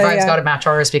 Your vibe's got to match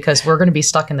ours, because we're going to be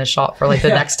stuck in this shop for the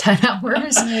next 10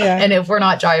 hours. And if we're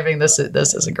not jiving, this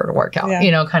isn't going to work out,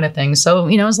 kind of thing. So,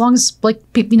 as long as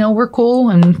we're cool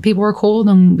and people are cool,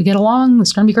 then we get along,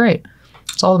 it's going to be great.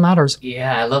 It's all that matters.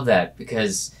 Yeah, I love that,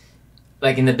 because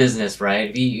in the business,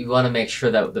 right? We want to make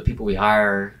sure that the people we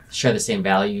hire share the same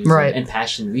values and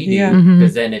passion we do.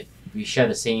 Because then if we share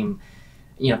the same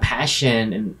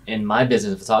passion in my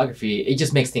business of photography, it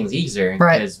just makes things easier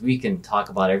because we can talk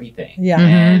about everything.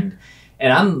 And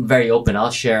I'm very open.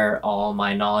 I'll share all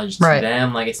my knowledge to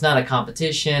them. It's not a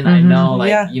competition. I know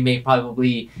you may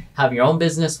probably have your own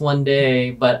business one day,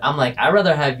 but I'm I'd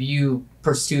rather have you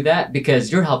pursue that,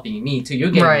 because you're helping me too. You're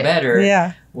getting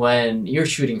better when you're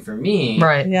shooting for me.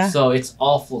 So it's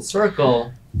all full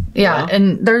circle.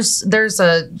 And there's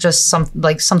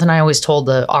something I always told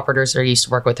the operators that I used to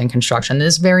work with in construction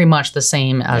is very much the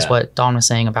same as what Dawn was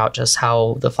saying about just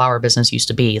how the flower business used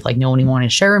to be. No one wanted to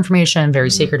share information,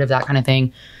 very secretive, that kind of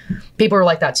thing. People were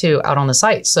like that too out on the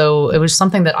site. So it was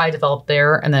something that I developed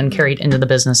there and then carried into the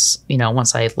business,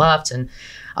 once I left. And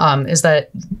is that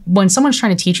when someone's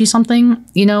trying to teach you something,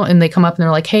 and they come up and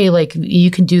they're like, hey,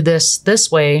 you can do this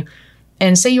way.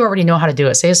 And say you already know how to do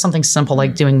it. Say it's something simple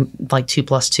like doing 2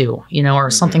 + 2, or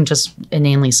something just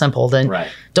inanely simple. Then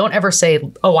don't ever say,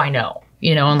 oh, I know,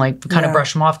 and kind of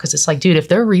brush them off. Because it's dude, if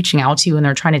they're reaching out to you and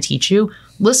they're trying to teach you,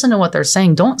 listen to what they're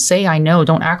saying. Don't say I know.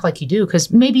 Don't act like you do.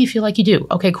 Because maybe you feel like you do.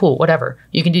 Okay, cool, whatever.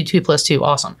 You can do 2 + 2.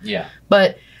 Awesome. Yeah.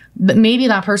 But maybe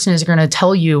that person is going to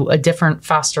tell you a different,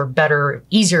 faster, better,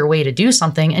 easier way to do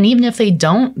something. And even if they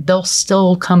don't, they'll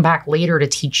still come back later to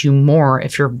teach you more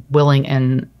if you're willing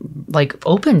and like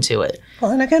open to it.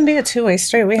 Well, and it can be a two-way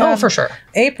street. We have for sure.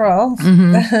 April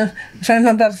from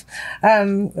above,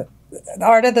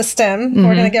 Art of the STEM.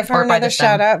 We're going to give her Art by another the STEM.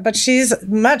 shout out, but she's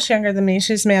much younger than me.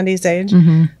 She's Mandy's age.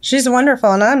 She's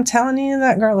wonderful. And I'm telling you,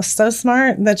 that girl is so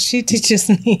smart that she teaches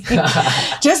me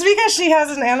just because she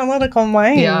has an analytical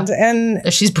mind. Yeah.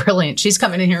 And She's brilliant. She's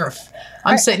coming in here.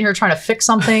 I'm sitting here trying to fix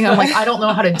something. I'm like, I don't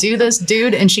know how to do this,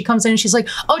 dude. And she comes in and she's like,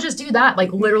 oh, just do that.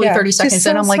 Like literally 30 seconds she's so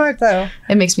in. I'm like, smart, though.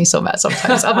 it makes me so mad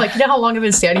sometimes. I'm like, you know how long I've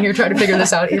been standing here trying to figure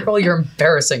this out, April? You're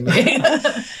embarrassing me.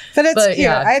 But it's cute.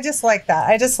 yeah. I just like that.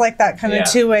 I just like that kind of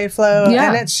two-way flow. Yeah.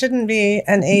 And it shouldn't be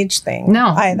an age thing No,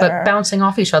 either. but bouncing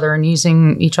off each other and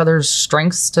using each other's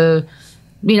strengths to,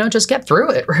 just get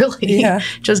through it, really. Yeah.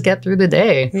 Just get through the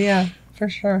day. Yeah, for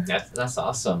sure. That's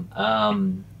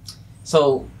awesome.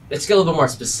 So let's get a little bit more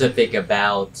specific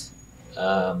about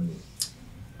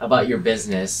your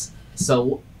business.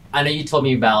 So I know you told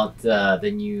me about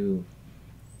the new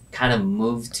kind of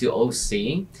move to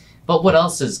OC, but what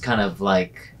else is kind of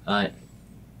like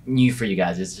new for you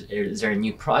guys? Is there a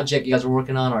new project you guys are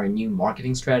working on, or a new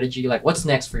marketing strategy? Like, what's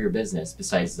next for your business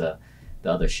besides the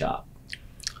other shop?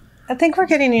 I think we're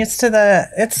getting used to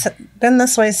it's been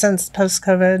this way since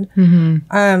post-COVID,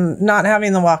 not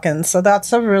having the walk-ins. So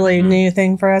that's a really new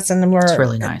thing for us. And It's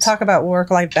really nice. Talk about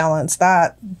work-life balance.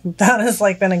 That has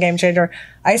like been a game changer.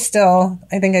 I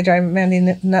think I drive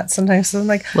Mandy nuts sometimes. So I'm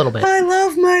like, A little bit. I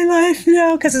love my life,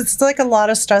 because it's like a lot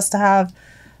of stress to have,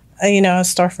 a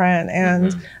storefront.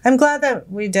 And I'm glad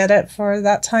that we did it for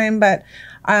that time. But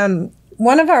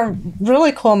one of our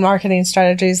really cool marketing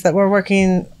strategies that we're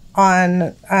working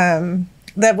on,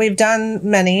 that we've done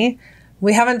many,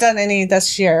 we haven't done any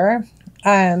this year,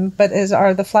 but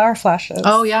are the flower flashes.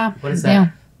 Oh, yeah. What is that? Yeah.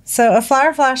 So a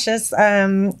flower flash is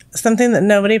something that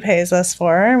nobody pays us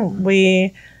for.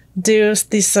 We do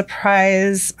these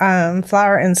surprise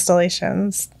flower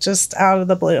installations just out of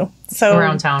the blue. So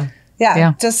Around town.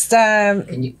 Yeah. Just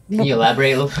Can you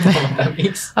elaborate a little bit on what that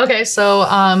means? Okay, so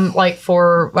like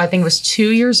for I think it was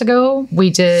 2 years ago, we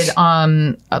did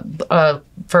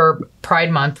for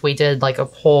Pride Month, we did like a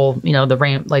whole, the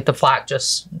rain, like the flag,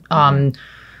 just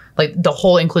like the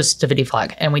whole inclusivity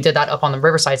flag, and we did that up on the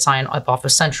Riverside sign up off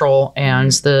of Central and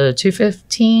the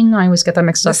 215. I always get that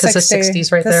mixed up because the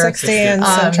 60s right there. 60 and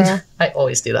Central. I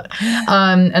always do that.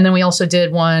 And then we also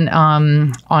did one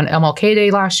on MLK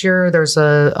Day last year. There's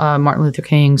a Martin Luther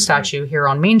King statue here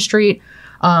on Main Street.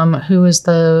 Who is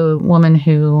the woman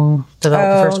who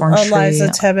developed the first orange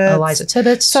tree? Eliza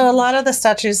Tibbetts. So a lot of the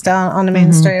statues down on the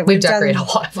Main Street. We've decorated a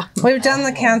lot of them. We've done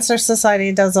the Cancer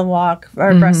Society does a walk,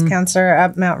 or breast cancer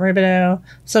at Mount Rubidoux.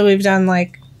 So we've done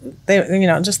like,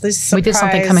 just these surprise. We did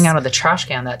something coming out of the trash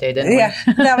can that day, didn't we? Yeah,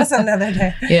 that was another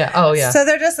day. Yeah. Oh, yeah. So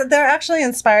they're actually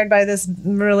inspired by this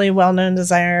really well-known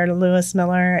designer, Lewis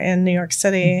Miller, in New York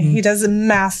City. He does a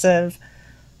massive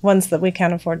ones that we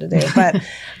can't afford to do. But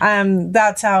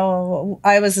that's how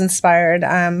I was inspired.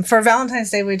 For Valentine's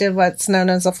Day, we did what's known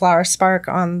as a flower spark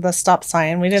on the stop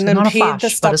sign. We didn't impede the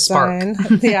stop sign.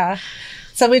 Yeah.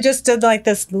 So we just did like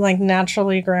this, like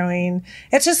naturally growing.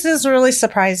 It just is really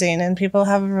surprising, and people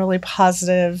have a really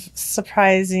positive,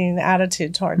 surprising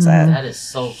attitude towards it. That is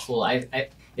so cool.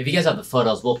 If you guys have the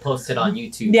photos, we'll post it on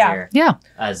YouTube here. Yeah.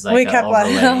 As like we kept all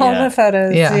the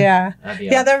photos. Yeah.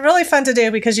 Yeah, they're really fun to do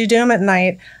because you do them at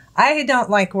night. I don't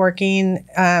like working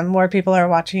where people are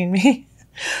watching me.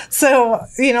 So,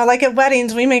 like at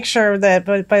weddings, we make sure that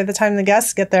by the time the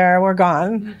guests get there, we're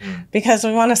gone because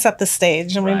we want to set the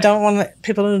stage, and we don't want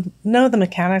people to know the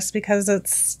mechanics because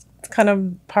it's kind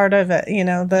of part of it,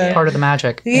 part of the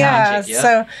magic. Yeah.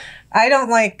 So I don't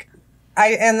like,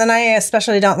 and then I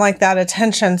especially don't like that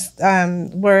attention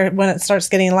when it starts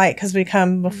getting light, because we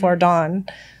come before dawn.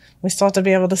 We still have to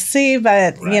be able to see,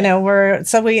 but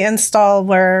we install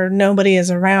where nobody is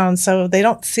around, so they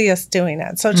don't see us doing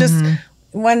it. So just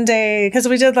one day, because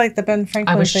we did like the Ben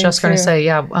Franklin. I was just going to say,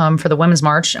 for the Women's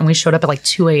March, and we showed up at like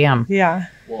 2 a.m. Yeah.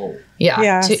 Whoa.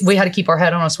 Yeah. We had to keep our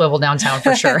head on a swivel downtown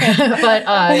for sure. But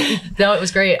no, it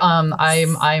was great.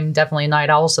 I'm definitely a night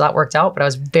owl, so that worked out. But I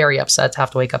was very upset to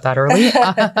have to wake up that early.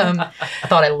 I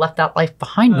thought I left that life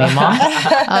behind me, Mom.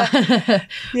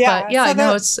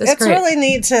 It's great. Really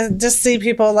neat to just see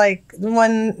people like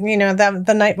when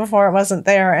the night before it wasn't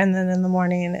there, and then in the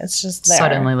morning it's just there.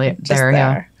 Suddenly there.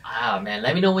 Yeah. Ah, man,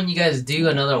 let me know when you guys do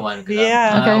another one.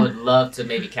 Yeah. I would love to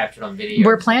maybe capture it on video.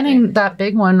 We're planning that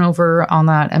big one over on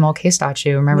that MLK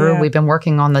statue. Remember, we've been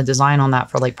working on the design on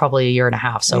that for like probably a year and a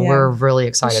half. So we're really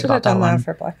excited about that one. That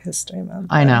for Black History Month.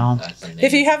 I know.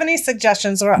 If you have any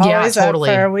suggestions, we're always up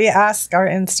for. We ask our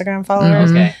Instagram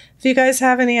followers. Okay. If you guys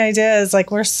have any ideas,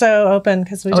 like we're so open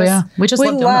because we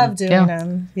love doing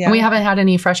them. Yeah. And we haven't had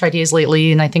any fresh ideas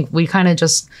lately, and I think we kind of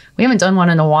we haven't done one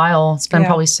in a while. It's been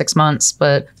probably 6 months,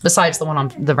 but besides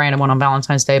the random one on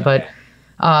Valentine's Day, but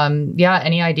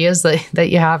any ideas that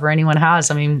you have or anyone has,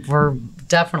 I mean, we're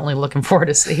definitely looking forward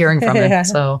to hearing from it.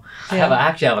 So I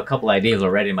actually have a couple ideas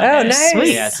already in my head. Nice.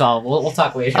 Sweet. Yeah, so we'll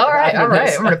talk later. All right. I'm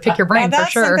going to pick your brain for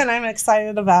sure. That's something I'm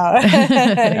excited about.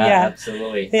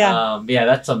 Absolutely. Yeah.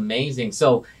 That's amazing.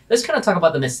 So let's kind of talk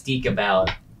about the mystique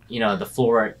about, the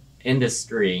floral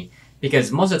industry,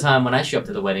 because most of the time when I show up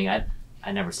to the wedding, I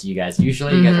never see you guys.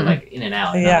 Usually you guys are like in and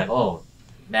out. And I'm like, oh,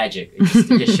 magic.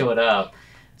 You just showed up.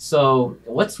 So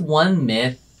what's one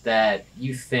myth that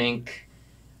you think,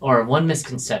 or one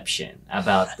misconception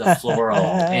about the floral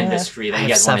industry that you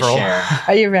guys want to share?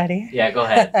 Are you ready? Yeah, go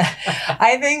ahead.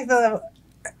 I think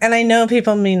and I know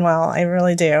people mean well, I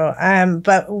really do.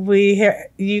 But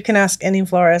you can ask any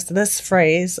florist, this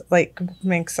phrase like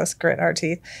makes us grit our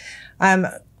teeth.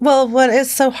 Well, what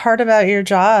is so hard about your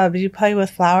job? You play with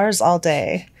flowers all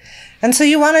day. And so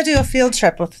you want to do a field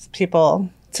trip with people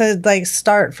to like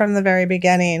start from the very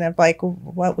beginning of like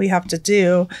what we have to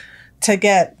do to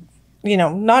get,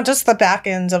 not just the back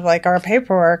end of like our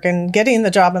paperwork and getting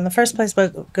the job in the first place,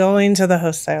 but going to the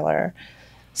wholesaler,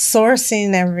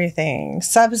 sourcing everything,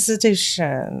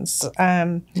 substitutions.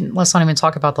 Let's not even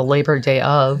talk about the labor day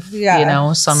of,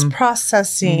 some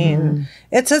processing. Mm-hmm.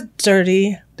 It's a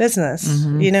dirty business,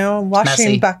 washing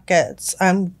messy. Buckets,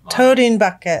 toting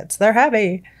buckets. They're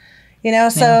heavy,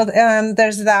 so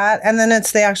there's that. And then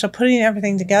it's the actual putting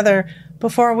everything together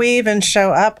before we even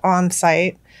show up on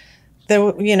site.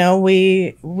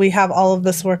 We have all of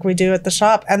this work we do at the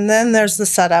shop, and then there's the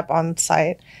setup on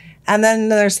site. And then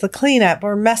there's the cleanup.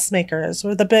 We're mess makers.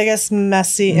 We're the biggest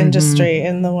messy industry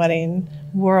in the wedding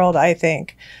world, I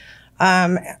think.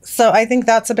 So I think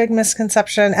that's a big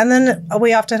misconception. And then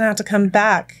we often have to come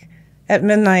back at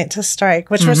midnight to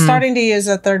strike, which we're starting to use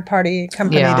a third-party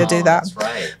company to do that. That's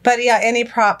right. But any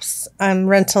props,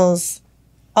 rentals,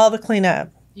 all the cleanup,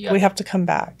 we have to come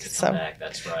back.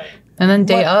 That's right. And then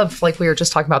day of, like we were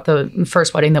just talking about the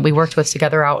first wedding that we worked with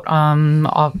together out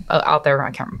there.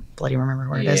 I can't bloody remember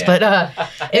where it is, but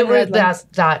it was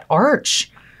that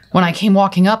arch. When I came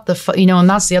walking up, and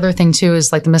that's the other thing too,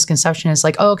 is like the misconception is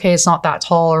like, oh, okay, it's not that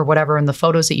tall or whatever. In the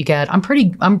photos that you get, I'm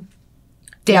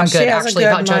damn good actually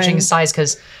about judging size,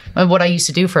 because what I used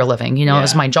to do for a living, it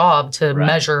was my job to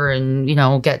measure and,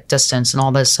 get distance and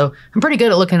all this. So I'm pretty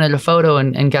good at looking at a photo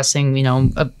and guessing,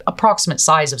 approximate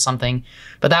size of something.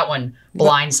 But that one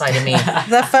blindsided me.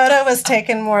 The photo was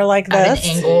taken more like this. At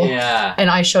an angle. Yeah. And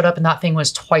I showed up and that thing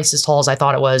was twice as tall as I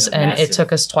thought it was. And it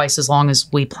took us twice as long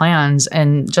as we planned.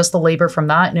 And just the labor from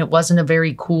that. And it wasn't a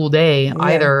very cool day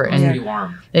either. It was pretty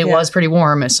warm. It was pretty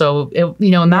warm. So,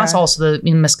 and that's also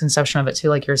the misconception of it too.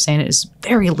 Like you're saying, it is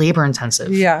very labor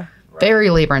intensive. Yeah. Very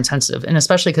labor intensive. And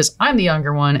especially because I'm the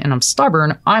younger one and I'm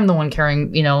stubborn. I'm the one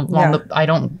carrying, I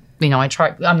don't, I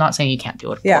try, I'm not saying you can't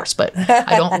do it, of course, but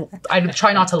I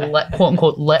try not to quote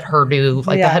unquote, let her do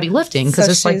the heavy lifting. Because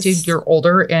it's like, dude, you're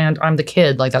older and I'm the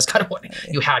kid. Like that's kind of what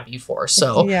you had me for.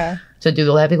 So to do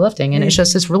the heavy lifting. And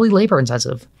it's really labor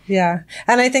intensive. Yeah.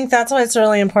 And I think that's why it's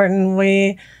really important.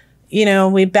 We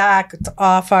backed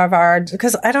off of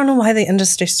because I don't know why the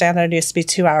industry standard used to be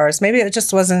 2 hours. Maybe it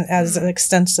just wasn't as an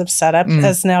extensive setup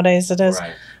as nowadays it is.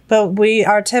 Right. But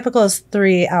our typical is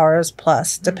 3 hours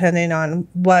plus, depending on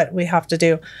what we have to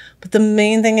do. But the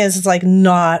main thing is like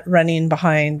not running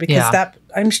behind, because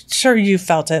I'm sure you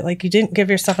felt it. Like you didn't give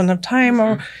yourself enough time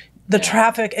or the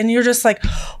traffic, and you're just like,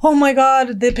 oh my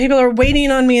God, the people are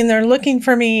waiting on me and they're looking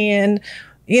for me. And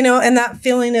and that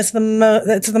feeling is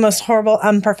it's the most horrible,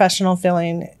 unprofessional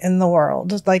feeling in the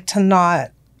world. Like to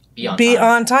not be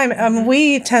on time.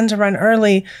 We tend to run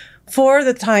early for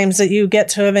the times that you get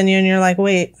to a venue and you're like,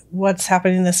 wait, what's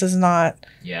happening? This is not.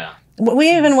 Yeah.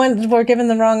 We even were given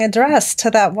the wrong address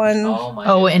to that one.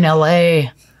 In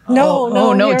LA.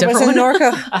 No, different it was in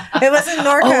Norco. It was in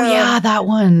Norco. Oh yeah, that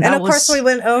one. And of course we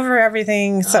went over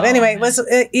everything. So anyway,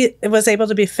 it was able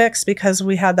to be fixed because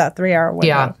we had that 3 hour window.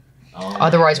 Yeah.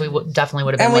 Otherwise, we definitely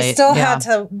would have been late. And we still had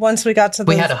to, once we got to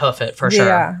we had to hoof it for sure.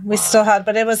 Yeah, we still had,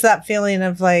 but it was that feeling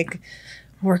of like,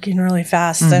 working really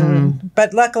fast.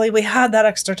 But luckily we had that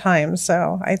extra time.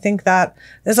 So I think that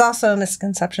is also a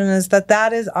misconception, is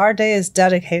that is our day is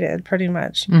dedicated pretty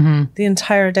much the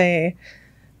entire day.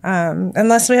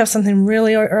 Unless we have something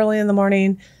really early in the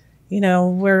morning,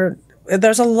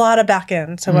 there's a lot of back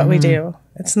end to what we do.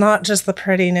 It's not just the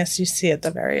prettiness you see at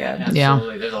the very end.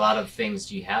 Absolutely. There's a lot of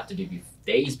things you have to do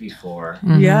days before.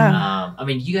 Yeah. I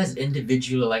mean, you guys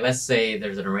individually, like, let's say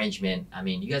there's an arrangement. I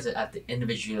mean, you guys have to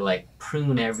individually, like,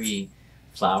 prune every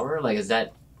flower. Like, is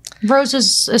that...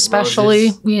 Roses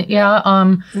especially.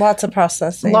 Yeah. Lots of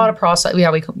processing. A lot of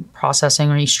processing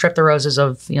when you strip the roses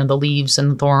of, the leaves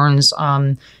and thorns.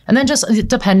 And then just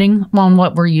depending on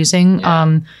what we're using,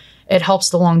 it helps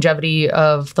the longevity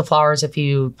of the flowers if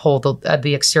you pull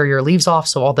the exterior leaves off,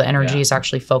 so all the energy is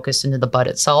actually focused into the bud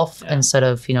itself instead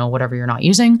of, whatever you're not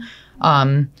using.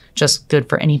 Just good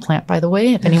for any plant, by the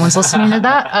way, if anyone's listening to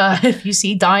that. If you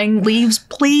see dying leaves,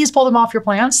 please pull them off your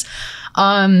plants.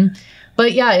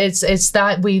 But yeah, it's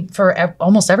that for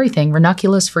almost everything,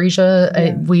 ranunculus,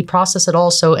 freesia, we process it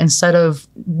all. So instead of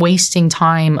wasting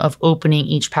time of opening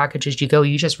each package as you go,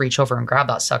 you just reach over and grab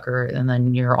that sucker and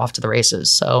then you're off to the races.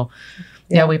 So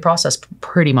we process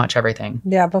pretty much everything.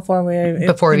 Yeah, before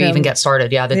we even get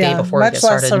started. Yeah, the day before we get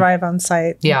started. Much less arrive on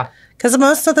site. Yeah. Because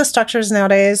most of the structures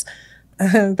nowadays,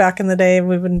 back in the day,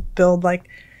 we would build like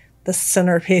the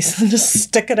centerpiece and just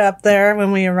stick it up there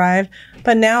when we arrive.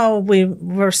 But now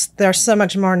there's so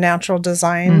much more natural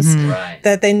designs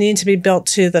that they need to be built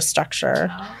to the structure.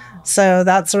 Oh. So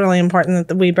that's really important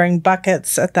that we bring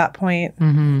buckets at that point.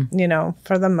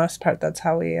 For the most part, that's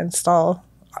how we install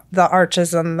the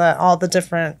arches and all the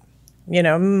different,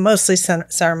 mostly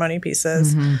ceremony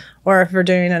pieces. Or if we're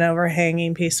doing an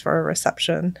overhanging piece for a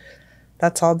reception,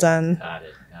 that's all done. Got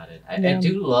it. I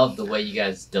do love the way you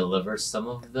guys deliver some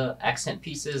of the accent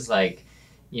pieces, like,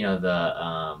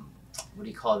 the what do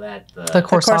you call that? The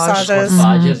corsages.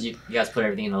 Corsages. You guys put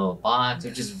everything in a little box,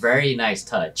 which is a very nice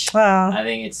touch. Wow. I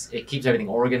think it keeps everything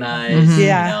organized.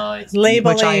 It's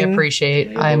labeling, which I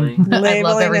appreciate. I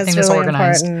love everything that's really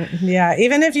organized. Important. Yeah,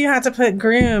 even if you have to put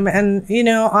groom and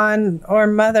or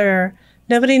mother,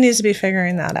 nobody needs to be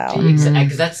figuring that out.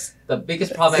 Because that's the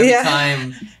biggest problem every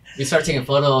time. We start taking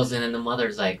photos, and then the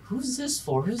mother's like, "Who's this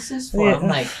for? Who's this for?" I'm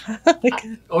like,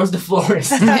 "Where's the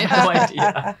florist?" I have no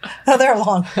idea. Oh, they're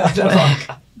long.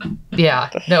 Yeah,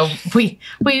 no, we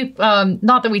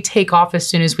not that we take off as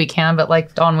soon as we can, but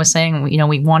like Dawn was saying,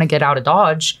 we want to get out of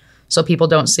Dodge so people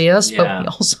don't see us, but we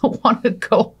also want to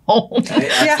go home. You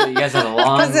guys have a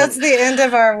long... Because it's the end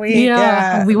of our week.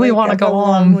 Yeah, we want to go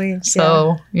home. Week,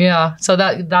 so, so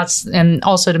that's, and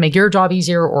also to make your job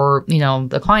easier or,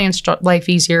 the client's life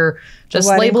easier, just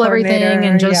label everything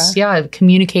and just,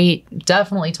 communicate,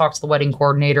 definitely talk to the wedding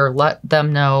coordinator, let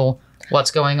them know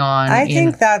what's going on. I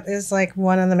think that is like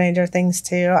one of the major things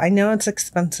too. I know it's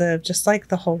expensive, just like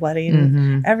the whole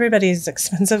wedding. Everybody's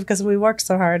expensive because we work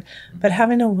so hard, but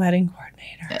having a wedding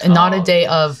coordinator. Not a day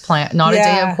of a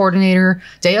day of coordinator.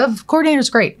 Day of coordinator is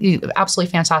great.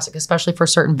 Absolutely fantastic, especially for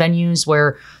certain venues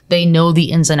where they know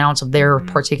the ins and outs of their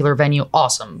particular venue.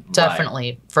 Awesome.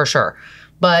 Definitely, for sure.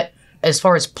 But as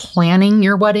far as planning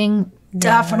your wedding,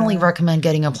 definitely recommend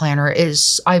getting a planner.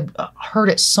 I've heard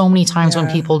it so many times when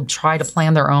people try to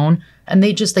plan their own and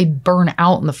they burn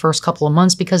out in the first couple of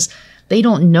months because they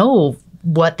don't know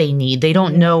what they need. They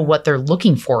don't know what they're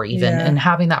looking for even. And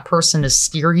having that person to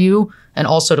steer you and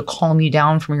also to calm you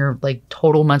down from your like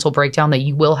total mental breakdown that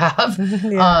you will have,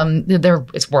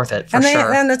 it's worth it for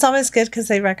sure. And it's always good because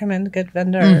they recommend good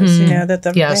vendors, that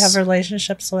they have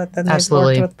relationships with and they've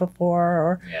worked with before.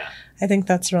 Or I think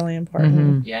that's really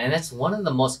important. Yeah, and that's one of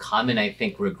the most common, I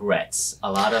think, regrets.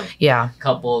 A lot of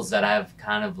couples that I've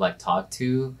kind of like talked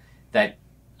to that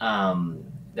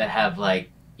have like,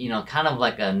 kind of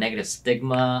like a negative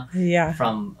stigma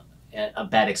from a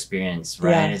bad experience,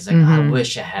 right? It's like, I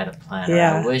wish I had a planner.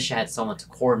 I wish I had someone to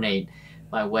coordinate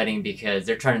my wedding because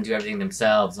they're trying to do everything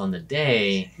themselves on the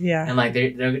day. And like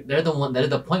they're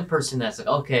the point person that's like,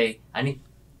 okay,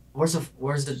 where's the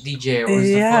DJ or where's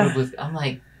the photo booth? I'm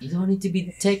like, you don't need to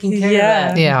be taking care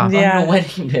of that on your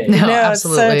wedding day. No,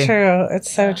 absolutely. It's so true.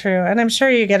 It's so true. And I'm sure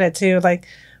you get it too. Like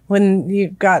when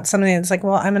you've got somebody that's like,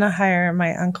 well, I'm going to hire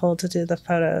my uncle to do the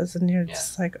photos. And you're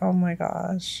just like, oh my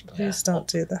gosh, please don't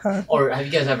do that. Or have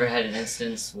you guys ever had an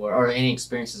instance or any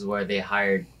experiences where they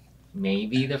hired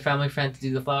maybe their family friend to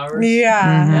do the flowers?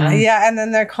 Yeah. And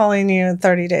then they're calling you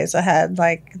 30 days ahead.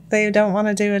 Like they don't want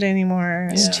to do it anymore.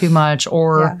 It's too much.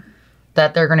 Or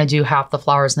that they're going to do half the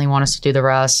flowers and they want us to do the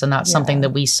rest. And that's something that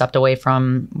we stepped away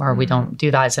from, or we don't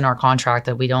do that. It's in our contract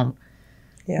that we don't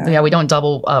we don't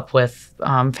double up with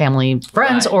family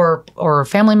friends or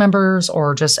family members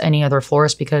or just any other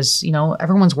florist because,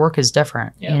 everyone's work is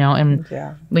different, and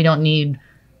we don't need,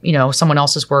 someone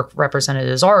else's work represented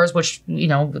as ours, which,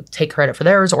 take credit for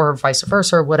theirs or vice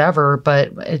versa or whatever.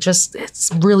 But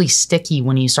it's really sticky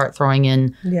when you start throwing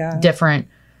in different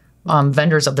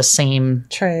vendors of the same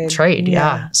trade.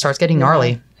 Yeah. It starts getting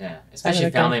gnarly. Yeah,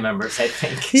 especially family members, I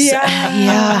think.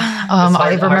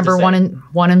 I remember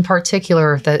one in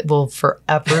particular that will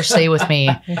forever stay with me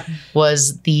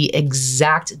was the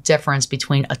exact difference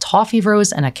between a toffee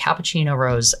rose and a cappuccino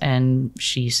rose, and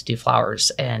she used to do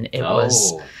flowers, and it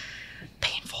was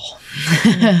painful.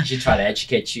 She tried to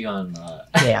educate you on.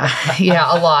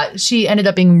 A lot. She ended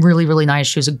up being really, really nice.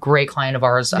 She was a great client of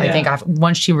ours. I think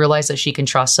once she realized that she can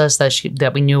trust us,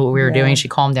 that we knew what we were doing, she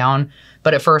calmed down.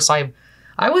 But at first,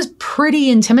 I was pretty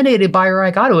intimidated by her,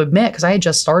 I got to admit, because I had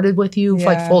just started with you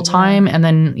full time. And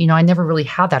then, I never really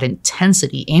had that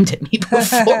intensity aimed at me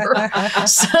before.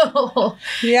 So,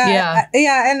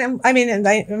 And I mean,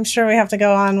 I'm sure we have to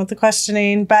go on with the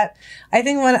questioning, but I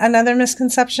think another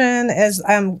misconception is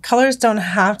colors don't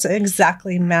have to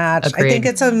exactly match. Agreed. I think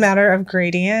it's a matter of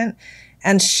gradient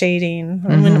and shading.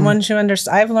 I mean, once you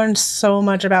understand, I've learned so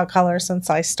much about color since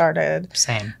I started.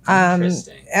 Same.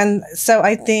 And so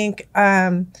I think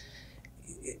as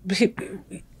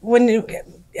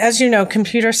you know,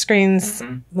 computer screens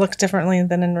look differently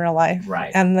than in real life.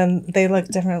 Right. And then they look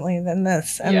differently than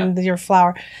this and your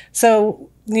flower. So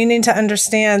you need to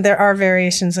understand there are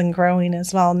variations in growing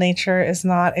as well. Nature is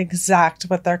not exact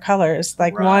with their colors.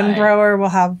 Like one grower will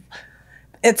have...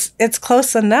 It's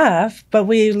close enough, but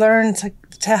we learn to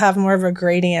have more of a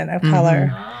gradient of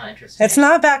color. Interesting. It's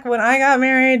not back when I got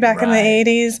married back in the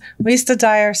 80s. We used to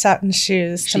dye our satin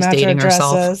shoes to match our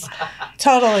dresses.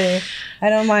 Totally. I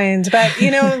don't mind. But,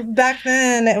 back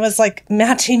then it was like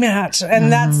matchy match.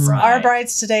 And that's our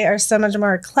brides today are so much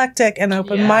more eclectic and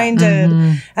open-minded.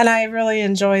 And I really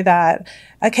enjoy that.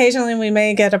 Occasionally we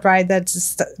may get a bride that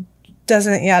just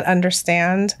doesn't yet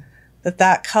understand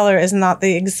that color is not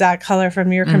the exact color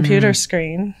from your computer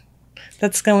screen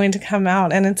that's going to come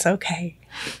out, and it's okay.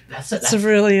 That's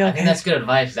really okay. I think that's good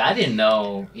advice. I didn't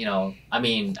know, I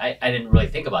didn't really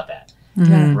think about that,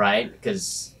 right?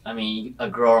 Because, a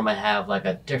grower might have like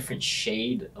a different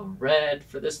shade of red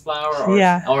for this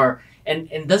flower,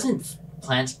 and doesn't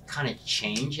plants kind of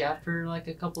change after like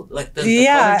a couple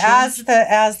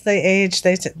as they age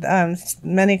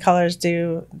many colors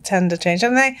do tend to change,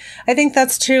 and I think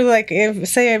that's true. Like if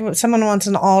say someone wants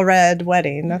an all red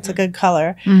wedding, that's a good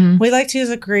color. We like to use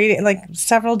a gradient, like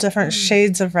several different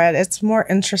shades of red. It's more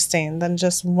interesting than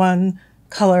just one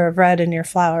color of red in your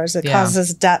flowers. It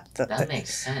causes depth. That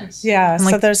makes sense.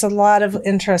 So there's a lot of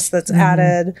interest that's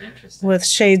added with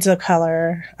shades of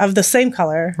color, of the same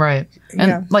color. Right.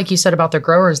 And like you said about the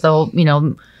growers, they'll,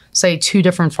 say two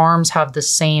different farms have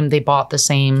they bought the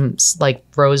same like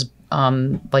rose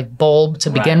bulb to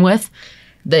begin with.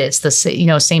 It's the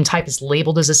same type, is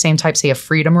labeled as the same type, say a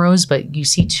Freedom Rose, but you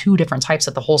see two different types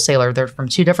at the wholesaler. They're from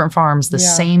two different farms, the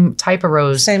same type of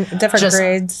rose. Different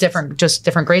grades.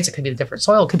 Different grades. It could be the different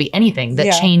soil. It could be anything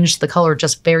that changed the color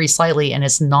just very slightly, and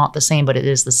it's not the same, but it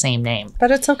is the same name.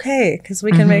 But it's okay, because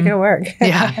we can make it work.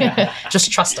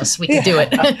 Just trust us. We can do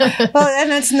it. Well,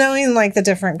 and it's knowing like the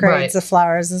different grades of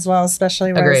flowers as well,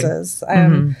 especially roses.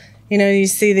 You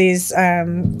see these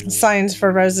signs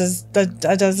for roses,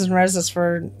 a dozen roses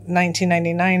for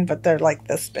 $19.99, but they're like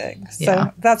this big.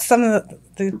 So that's some of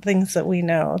the things that we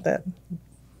know, that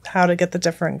how to get the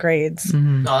different grades.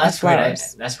 No, that's great.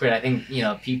 That's great. I think,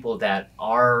 people that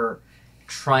are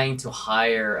trying to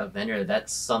hire a vendor,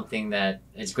 that's something that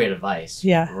is great advice.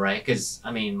 Right? Because,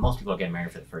 most people are getting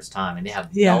married for the first time and they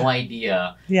have no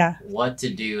idea what to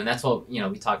do. And that's what,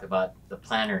 we talked about the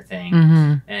planner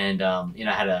thing. And, I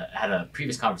had a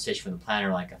previous conversation with the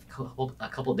planner like a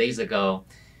couple days ago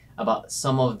about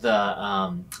some of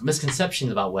the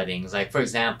misconceptions about weddings. Like, for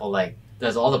example, like,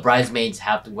 does all the bridesmaids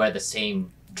have to wear the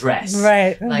same dress?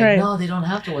 No, they don't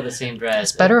have to wear the same dress.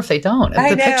 It's better if they don't.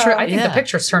 I think the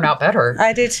pictures turn out better.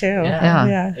 I do too.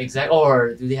 Exactly.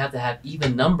 Or do they have to have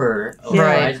even number of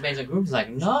bridesmaids and grooms? Like,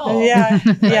 no.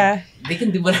 They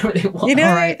can do whatever they want.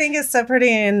 I think it's so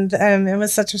pretty, and it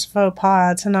was such a faux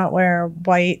pas to not wear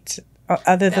white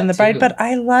other than the bride. But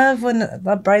I love when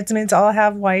the bridesmaids all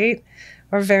have white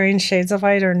or varying shades of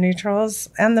white or neutrals,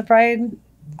 and the bride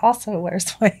also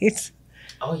wears white.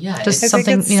 Oh yeah, just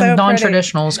something so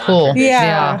non-traditional is cool.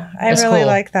 I really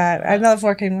like that. I love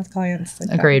working with clients.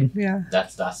 Agreed. Yeah,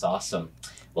 that's awesome.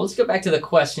 Well, let's go back to the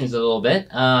questions a little bit.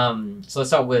 So let's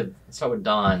start with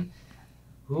Dawn.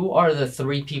 Who are the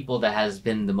 3 people that has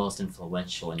been the most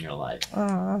influential in your life?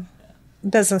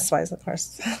 Business-wise, of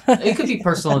course. It could be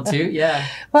personal too, yeah.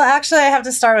 Well, actually, I have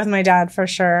to start with my dad for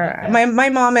sure. Okay. My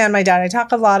mom and my dad. I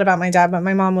talk a lot about my dad, but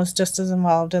my mom was just as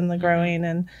involved in the growing.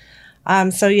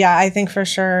 And so, yeah, I think for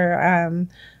sure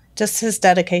just his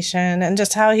dedication and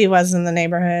just how he was in the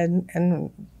neighborhood and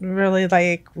really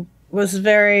like was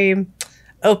very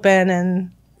open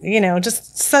and,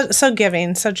 just so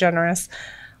giving, so generous.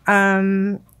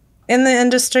 In the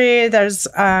industry, there's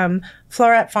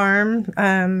Floral Farm,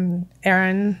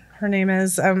 Erin, her name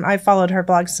is. I followed her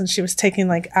blog since she was taking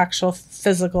like actual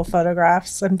physical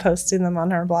photographs and posting them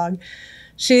on her blog.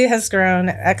 She has grown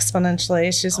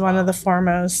exponentially. She's one of the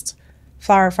foremost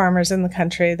flower farmers in the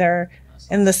country. They're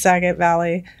in the Saget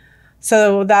Valley.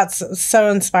 So that's so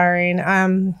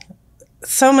inspiring.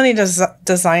 So many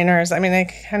designers. I mean, I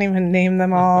can't even name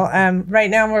them all. Right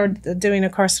now, we're doing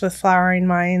a course with Flowering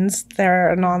Minds.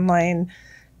 They're an online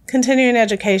continuing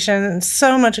education and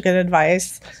so much good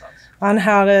advice on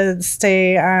how to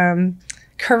stay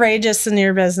courageous in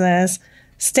your business,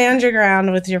 stand your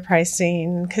ground with your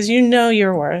pricing, because you know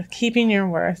your worth, keeping your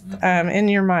worth in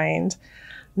your mind,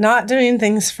 not doing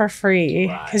things for free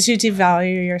because you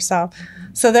devalue yourself.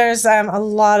 So there's a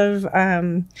lot of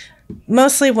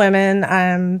mostly women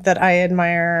that I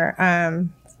admire.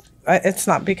 It's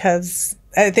not because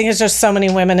I think it's just so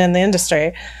many women in the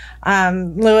industry.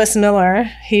 Lewis Miller,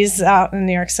 he's out in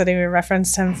New York City. We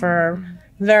referenced him for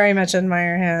very much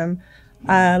admire him.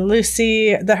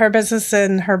 Lucy, her business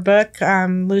in her book,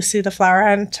 Lucy the Flower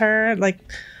Hunter, like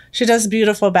she does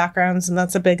beautiful backgrounds, and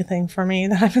that's a big thing for me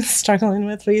that I've been struggling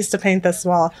with. We used to paint this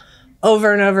wall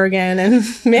over and over again, and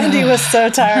Mandy was so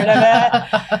tired of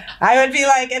it. I would be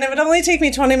like, and it would only take me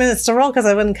 20 minutes to roll because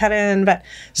I wouldn't cut in, but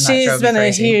she's been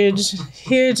a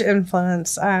huge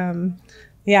influence.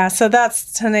 Yeah, so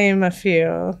that's to name a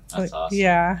few. That's awesome.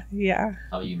 Yeah.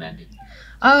 How about you, Mandy?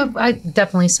 I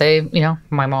definitely say,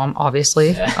 my mom,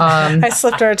 obviously. I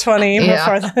slipped her a 20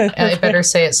 before the... I better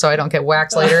say it so I don't get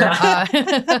whacked later.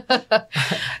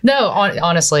 No,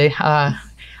 honestly,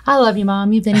 I love you,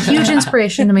 Mom. You've been a huge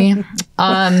inspiration to me.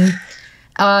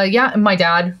 Yeah, my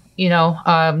dad,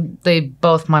 they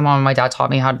both, my mom and my dad taught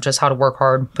me how to work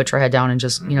hard, put your head down and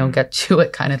just, get to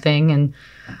it kind of thing.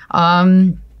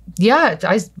 And yeah,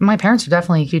 my parents are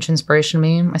definitely a huge inspiration to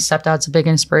me. My stepdad's a big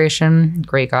inspiration,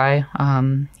 great guy.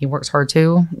 He works hard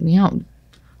too,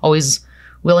 always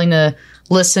willing to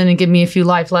listen and give me a few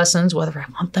life lessons, whether I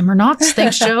want them or not.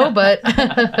 Thanks, Joe. But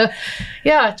I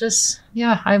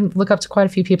look up to quite a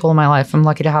few people in my life. I'm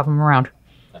lucky to have them around.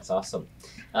 That's awesome.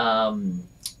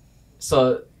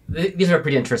 So these are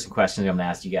pretty interesting questions I'm going to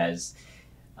ask you guys.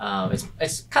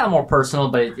 It's kind of more personal,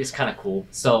 but it's kind of cool.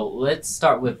 So let's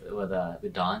start with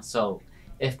Dawn. So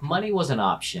if money was an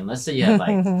option, let's say you had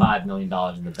like $5 million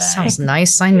in the bank. Sounds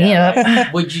nice. Sign me up.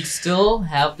 Right? Would you still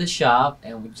have the shop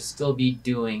and would you still be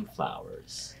doing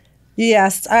flowers?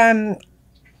 Yes.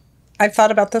 I've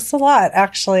thought about this a lot,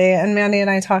 actually, and Mandy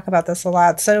and I talk about this a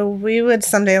lot. So we would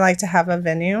someday like to have a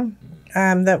venue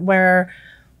that where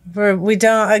we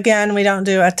don't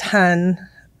do a ton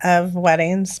of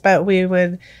weddings, but we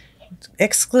would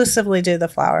exclusively do the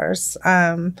flowers.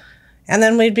 And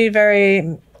then we'd be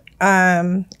very,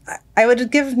 I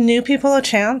would give new people a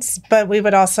chance, but we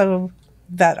would also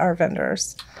vet our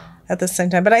vendors at the same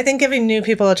time. But I think giving new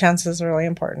people a chance is really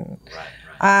important.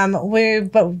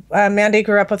 Mandy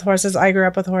grew up with horses. I grew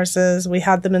up with horses. We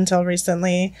had them until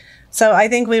recently. So I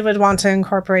think we would want to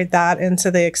incorporate that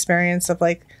into the experience of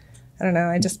like, I don't know,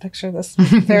 I just picture this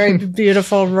very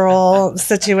beautiful rural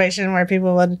situation where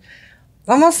people would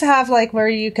almost have like where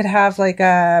you could have like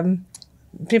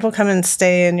people come and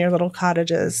stay in your little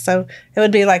cottages. So it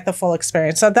would be like the full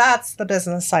experience. So that's the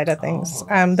business side of things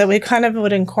that we kind of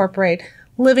would incorporate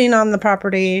living on the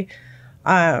property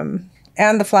and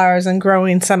the flowers and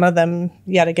growing some of them,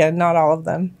 yet again, not all of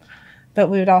them. But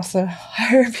we would also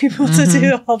hire people to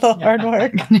do all the hard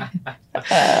work.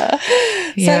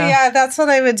 So yeah, that's what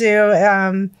I would do.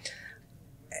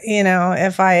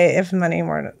 If money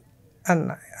weren't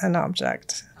an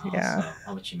object. Awesome. Yeah.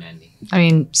 How about you, Mandy? I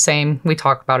mean, same. We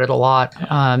talk about it a lot.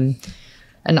 And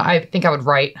I think I would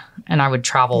write and I would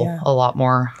travel a lot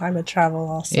more. I would travel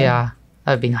also. Yeah,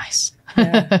 that'd be nice.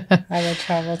 Yeah, I would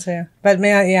travel too. But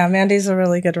Mandy's a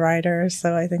really good writer,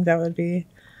 so I think that would be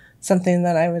something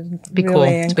that I would be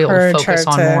really cool to be able to focus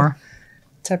on more.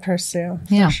 To pursue.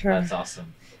 Yeah, for sure. That's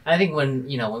awesome. I think when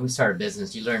we start a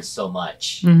business, you learn so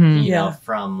much. Mm-hmm. You know,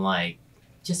 from like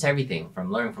just everything,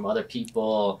 from learning from other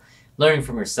people, learning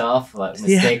from yourself, like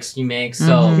mistakes you make.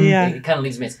 So it kind of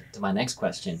leads me to my next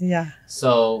question. Yeah.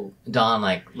 So Dawn,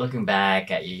 like looking back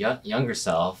at your younger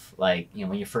self, like, you know,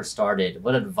 when you first started,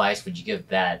 what advice would you give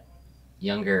that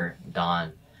younger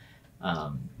Dawn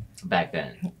back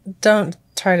then? Don't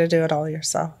try to do it all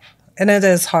yourself. And it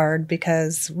is hard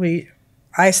because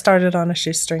I started on a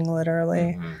shoestring,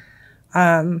 literally.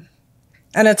 And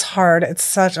it's hard. It's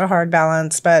such a hard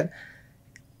balance, but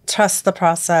trust the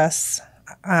process.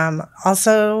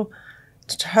 Also,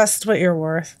 trust what you're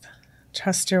worth.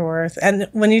 Trust your worth. And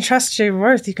when you trust your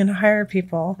worth, you can hire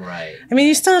people. Right. I mean,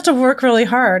 you still have to work really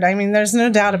hard. I mean, there's no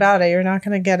doubt about it. You're not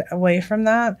going to get away from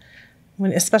that,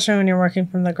 especially when you're working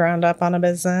from the ground up on a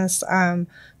business. But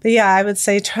yeah, I would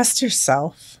say trust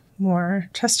yourself more.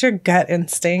 Trust your gut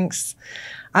instincts.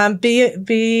 Don't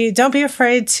be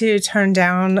afraid to turn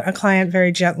down a client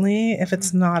very gently if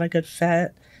it's not a good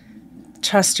fit.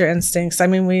 Trust your instincts. I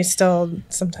mean, we still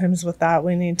sometimes with that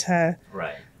we need to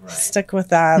stick with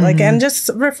that, like, and just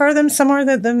refer them somewhere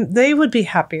that they would be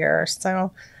happier.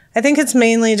 So, I think it's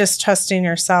mainly just trusting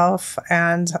yourself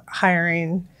and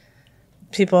hiring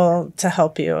people to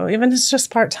help you, even if it's just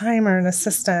part time or an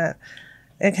assistant.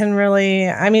 It can really.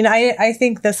 I mean, I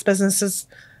think this business is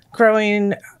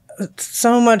growing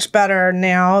so much better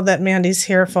now that Mandy's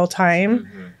here full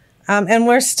time. And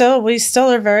we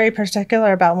still are very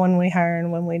particular about when we hire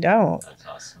and when we don't. That's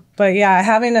awesome. But yeah,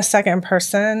 having a second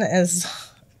person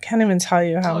can't even tell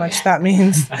you how much that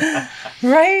means.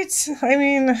 Right? I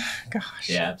mean, gosh.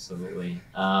 Yeah, absolutely.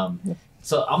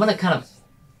 So I'm going to kind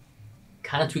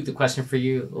of tweak the question for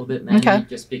you a little bit, Mandy,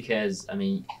 just because, I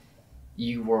mean,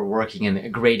 you were working in a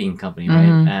grading company,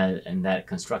 right? And that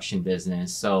construction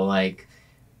business. So like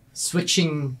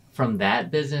switching from that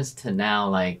business to now,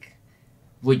 like,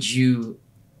 would you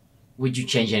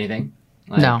change anything?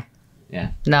 Like, no.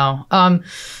 Yeah. No.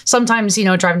 Sometimes,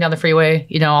 driving down the freeway,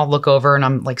 I'll look over and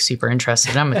I'm like super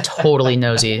interested. I'm totally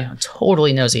nosy.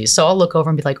 So I'll look over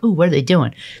and be like, ooh, what are they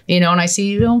doing? And I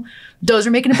see, those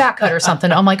are making a back cut or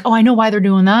something. I'm like, oh, I know why they're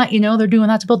doing that. They're doing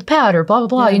that to build the pad or blah,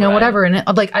 blah, blah, whatever. And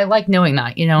I like knowing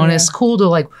that, and it's cool to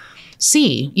like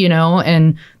see,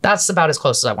 and that's about as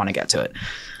close as I want to get to it.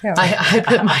 Yeah.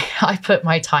 I put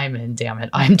my time in, damn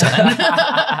it. I'm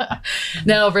done.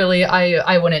 No, really,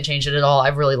 I wouldn't change it at all. I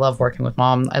really love working with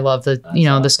Mom. I love the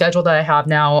the schedule that I have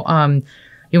now.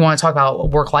 You want to talk about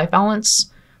work-life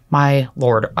balance? My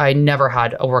Lord, I never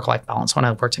had a work-life balance when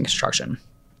I worked in construction.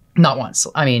 Not once.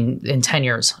 I mean, in 10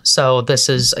 years. So this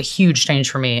is a huge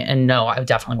change for me. And no, I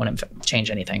definitely wouldn't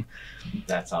change anything.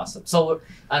 That's awesome. So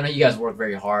I know you guys work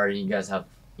very hard and you guys have,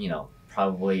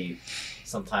 probably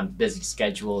sometimes busy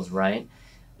schedules, right?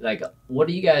 Like, what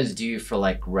do you guys do for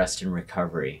like rest and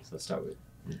recovery? So let's start with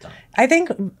Dawn. I think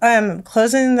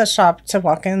closing the shop to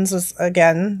walk-ins was,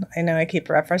 again, I know I keep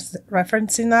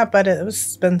referencing that, but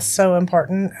it's been so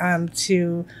important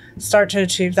to start to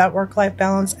achieve that work-life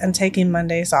balance and taking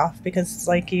Mondays off because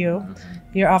like you're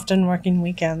often working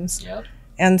weekends. Yep.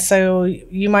 And so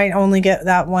you might only get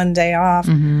that one day off.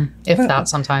 If that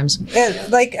sometimes.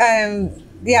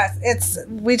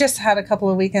 We just had a couple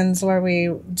of weekends where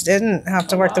we didn't have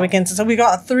to work the weekends. So we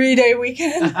got a 3-day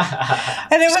weekend.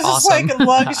 And it was just like a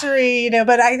luxury,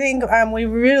 but I think we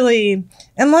really,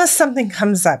 unless something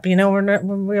comes up, we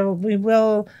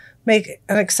will make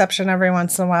an exception every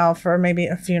once in a while for maybe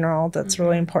a funeral that's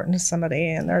really important to somebody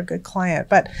and they're a good client.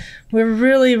 But we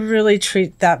really, really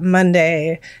treat that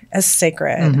Monday as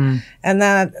sacred. And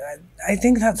that, I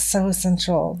think that's so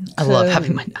essential. I love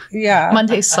having Monday. Yeah.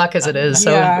 Mondays suck as it is.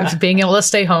 So being able to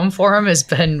stay home for him has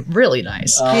been really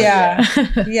nice. Yeah.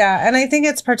 And I think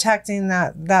it's protecting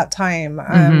that time.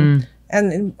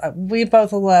 And we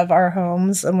both love our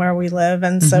homes and where we live.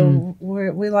 And so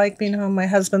we like being home. My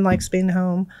husband likes being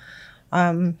home.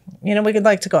 We could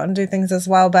like to go out and do things as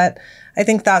well. But I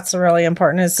think that's really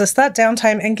important is just that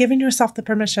downtime and giving yourself the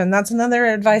permission. That's another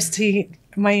advice to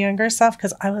my younger self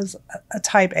because I was a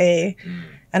type A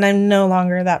and I'm no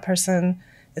longer that person.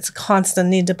 It's a constant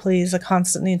need to please, a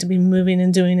constant need to be moving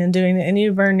and doing it, and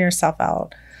you burn yourself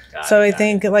out. I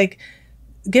think like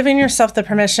giving yourself the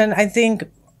permission, I think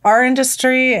our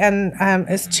industry and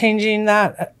is changing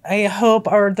that. I hope,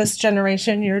 or this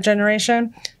generation, your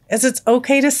generation, is it's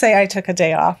okay to say I took a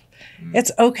day off.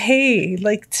 It's okay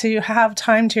like to have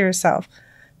time to yourself.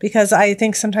 Because I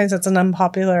think sometimes it's an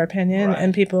unpopular opinion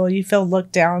and people, you feel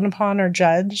looked down upon or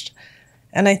judged.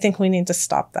 And I think we need to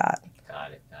stop that.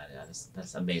 Got it.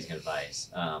 That's amazing advice.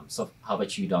 So how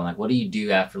about you, Dawn? Like, what do you do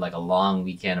after like a long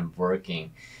weekend of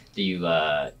working? Do you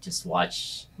just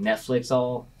watch Netflix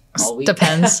all all week?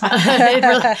 Depends. It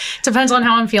really depends on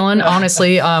how I'm feeling,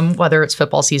 honestly. Whether it's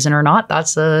football season or not,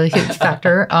 that's a huge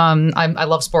factor. I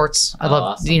love sports. I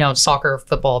love, awesome. Soccer,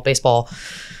 football, baseball,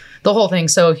 the whole thing.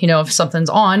 So, if something's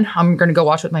on, I'm going to go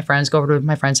watch with my friends, go over to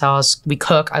my friend's house. We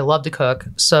cook. I love to cook.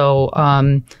 So,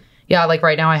 yeah, like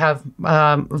right now I have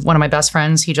one of my best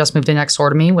friends. He just moved in next door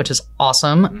to me, which is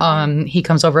awesome. He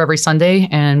comes over every Sunday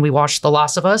and we watch The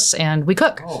Last of Us and we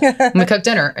cook. And we cook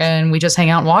dinner and we just hang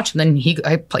out and watch. And then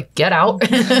I get out.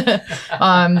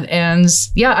 And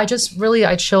yeah,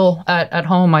 I chill at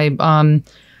home.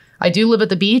 I do live at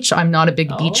the beach. I'm not a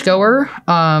big beach goer,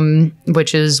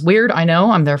 which is weird. I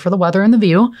know. I'm there for the weather and the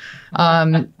view.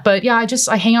 But yeah,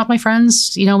 I hang out with my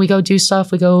friends. We go do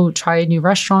stuff. We go try new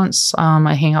restaurants.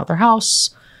 I hang out at their house.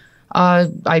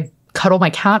 I cuddle my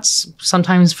cats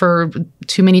sometimes for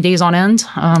too many days on end.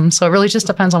 So it really just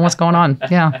depends on what's going on.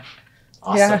 Yeah.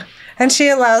 Awesome. Yeah. And she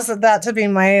allows that to be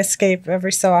my escape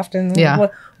every so often. Yeah.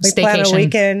 We plan a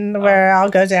weekend where I'll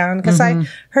go down because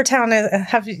her town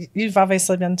you've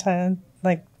obviously been to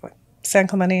like San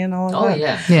Clemente and all of that. Oh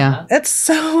yeah. Yeah. It's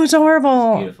so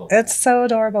adorable. Beautiful. It's so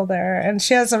adorable there. And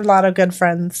she has a lot of good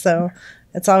friends, so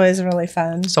it's always really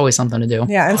fun. It's always something to do.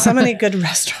 Yeah, and so many good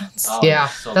restaurants. Oh, Yeah.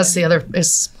 so That's many. the other,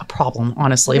 it's a problem,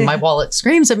 honestly. My wallet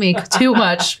screams at me too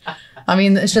much. I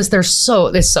mean, it's just, it's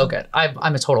so good.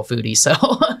 I'm a total foodie, so.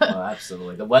 Oh,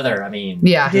 absolutely. The weather, I mean.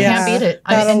 Yeah, Yeah, can't beat it.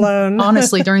 that alone.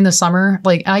 Honestly, during the summer,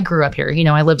 like I grew up here.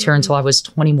 I lived here until I was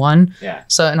 21. Yeah.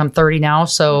 So, and I'm 30 now.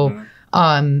 So,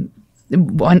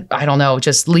 I don't know,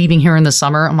 just leaving here in the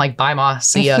summer, I'm like, bye, Ma,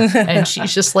 see ya. And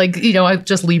she's just like, I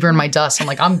just leave her in my dust. I'm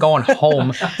like, I'm going home.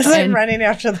 It's like running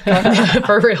after the car.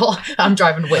 For real, I'm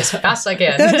driving way as fast as I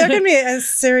can. There can be a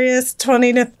serious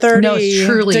 20 to 30 No,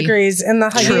 truly. degrees in the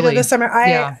heat of Truly. the summer.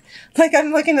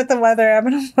 I'm looking at the weather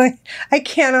and I'm like, I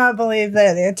cannot believe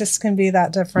that it just can be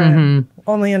that different.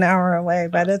 Only an hour away,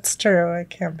 but it's true. It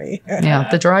can be. Yeah,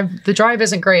 the drive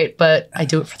isn't great, but I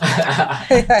do it for the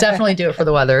weather. Definitely do it for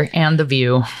the weather and the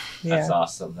view. That's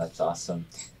awesome. That's awesome.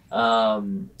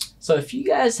 So if you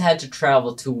guys had to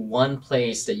travel to one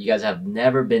place that you guys have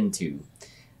never been to,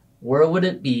 where would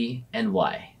it be and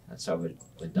why? Let's start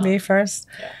with Dawn. Me first?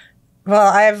 Yeah.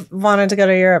 Well, I've wanted to go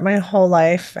to Europe my whole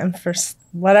life, and for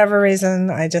whatever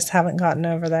reason, I just haven't gotten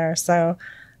over there. So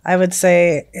I would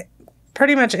say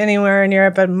pretty much anywhere in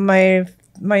Europe, but my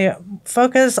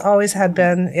focus always had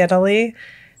been Italy.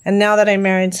 And now that I'm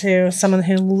married to someone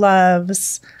who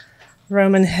loves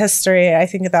Roman history, I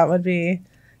think that would be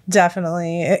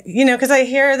definitely, because I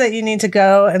hear that you need to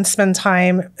go and spend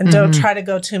time and don't try to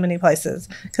go too many places.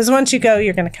 Because once you go,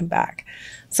 you're going to come back.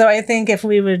 So I think if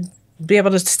we would be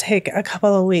able to take a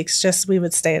couple of weeks, we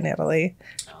would stay in Italy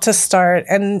to start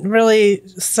and really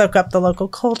soak up the local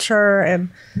culture. And,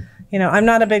 I'm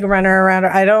not a big runner around.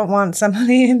 I don't want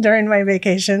somebody during my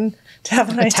vacation to have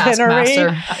an itinerary.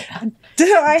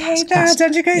 I hate that.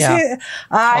 Don't you guys hate it?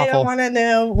 I don't want to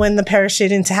know when the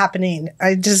parachuting's happening.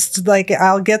 I just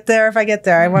I'll get there if I get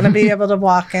there. I want to be able to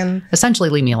walk and Essentially,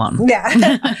 leave me alone.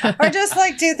 yeah, or just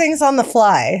do things on the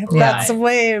fly. That's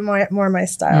way more my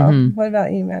style. What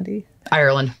about you, Mandy?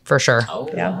 Ireland, for sure. Oh,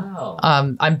 Yeah.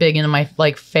 wow. I'm big into my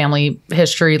family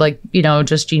history,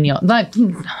 just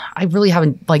genealogy. I really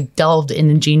haven't delved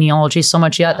into genealogy so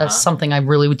much yet. That's something I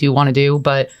really do want to do,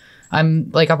 but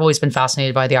I've always been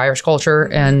fascinated by the Irish culture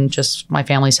and just my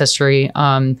family's history.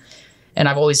 And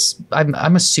I'm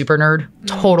a super nerd,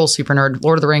 total super nerd.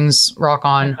 Lord of the Rings, rock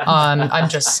on. I'm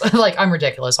just I'm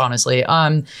ridiculous, honestly.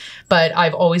 But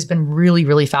I've always been really,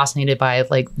 really fascinated by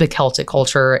the Celtic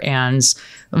culture. And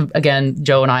again,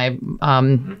 Joe and I,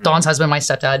 Dawn's husband, my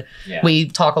stepdad, we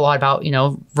talk a lot about,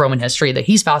 Roman history that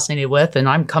he's fascinated with. And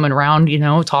I'm coming around,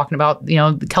 talking about,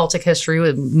 the Celtic history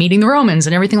with meeting the Romans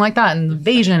and everything like that and the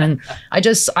invasion. And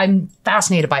I'm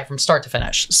fascinated by it from start to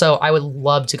finish. So I would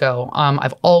love to go.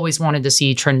 I've always wanted to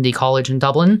see Trinity College in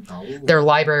Dublin. Their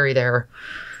library there.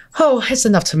 Oh, it's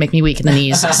enough to make me weak in the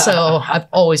knees. So I've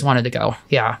always wanted to go.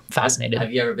 Yeah, fascinated.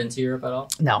 Have you ever been to Europe at all?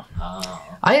 No.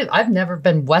 Oh. I've never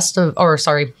been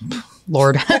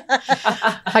Lord.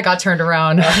 I got turned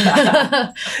around.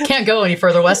 Can't go any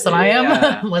further west than I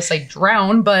am unless I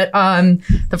drown. But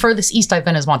the furthest east I've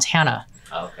been is Montana.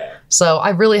 Okay. So I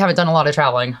really haven't done a lot of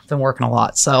traveling. Been working a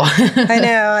lot. So I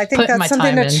know. I think Putting my that's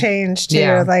something time to in. change too.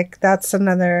 Yeah. That's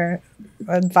another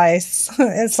advice.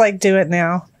 It's do it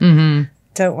now.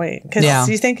 Don't wait. Because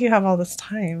you think you have all this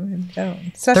time and don't.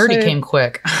 Especially, 30 came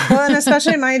quick. well, and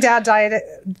especially my dad died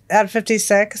at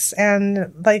 56.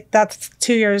 And that's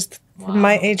 2 years for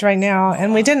my age right now.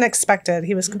 And we didn't expect it.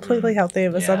 He was completely healthy.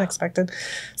 It was unexpected.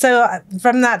 So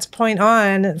from that point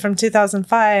on, from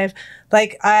 2005,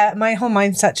 like my whole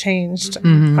mindset changed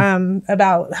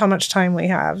about how much time we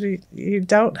have. You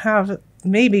don't have,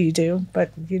 maybe you do,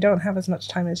 but you don't have as much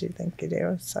time as you think you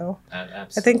do. So I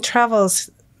think travel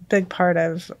is big part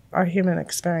of our human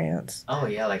experience. Oh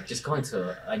yeah, like just going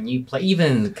to a new place,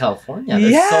 even California.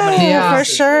 There's so many for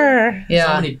sure.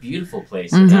 So many beautiful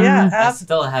places. I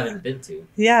still haven't been to.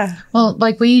 Yeah. Well,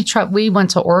 like we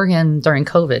went to Oregon during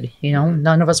COVID. You know,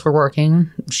 none of us were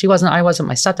working. She wasn't. I wasn't.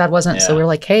 My stepdad wasn't. So we were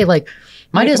like, hey, like,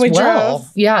 might as well.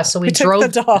 Drove. Yeah. So we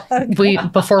drove. Took the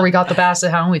dog. Before we got the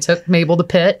Basset Hound, we took Mabel the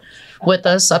pit with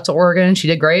us up to Oregon. She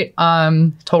did great.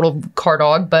 Total car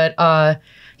dog, but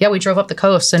yeah, we drove up the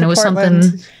coast, and it was Portland.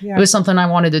 something. Yeah. It was something I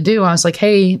wanted to do. I was like,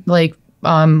 hey, like,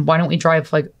 why don't we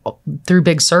drive like through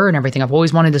Big Sur and everything? I've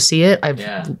always wanted to see it.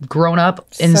 I've grown up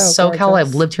in SoCal. Gorgeous.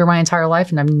 I've lived here my entire life,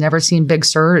 and I've never seen Big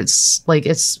Sur. It's like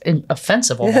it's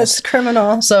offensive almost. It's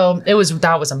criminal. So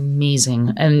that was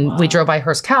amazing, and we drove by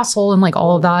Hearst Castle and like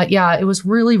all of that. Yeah, it was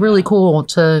really really cool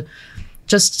to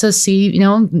see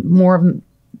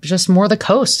more of the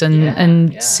coast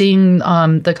and seeing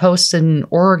the coast in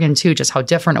Oregon too, just how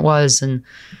different it was, and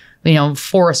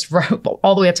forest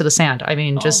all the way up to the sand. I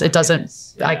mean, it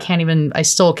doesn't. I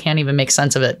still can't even make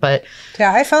sense of it. But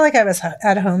yeah, I felt like I was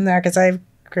at home there because I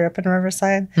grew up in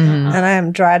Riverside, and I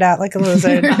am dried out like a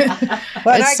lizard.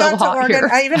 When I got to Oregon,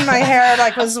 even my hair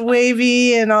like was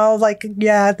wavy and all like,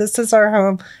 yeah, this is our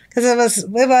home, because it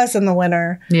was in the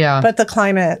winter. Yeah, but the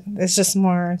climate is just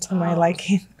more to my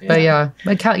liking. But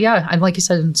and like you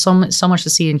said, so much to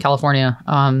see in California.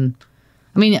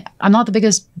 I mean, I'm not the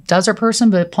biggest desert person,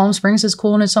 but Palm Springs is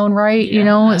cool in its own right.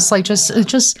 It's like just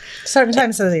certain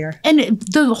times of the year. And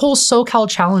the whole SoCal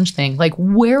challenge thing, like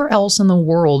where else in the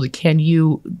world can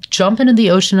you jump into the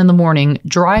ocean in the morning,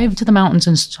 drive to the mountains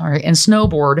and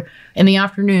snowboard in the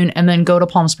afternoon, and then go to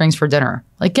Palm Springs for dinner?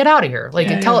 Like, get out of here. Like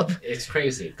it's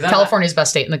crazy. California's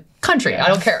best state in the country. I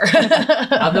don't care.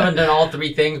 I've never done all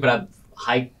three things, but I've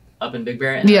hiked up in Big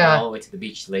Bear and then all the way to the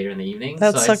beach later in the evening.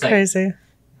 That's so crazy.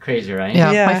 Crazy, right?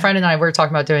 Yeah. My friend and I were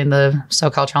talking about doing the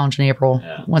SoCal challenge in April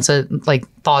once it like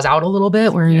thaws out a little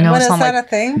bit, where when it's is not that like a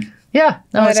thing? Yeah,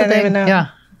 no, it's a thing. Even know.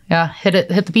 Yeah. Hit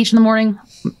the beach in the morning,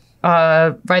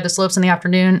 ride the slopes in the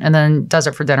afternoon, and then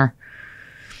desert for dinner.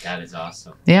 That is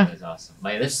awesome. Yeah, that is awesome.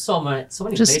 Like, there's so many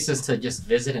places to just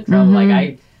visit and travel. Like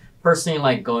I personally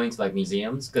like going to like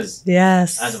museums because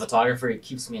as a photographer, it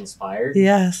keeps me inspired.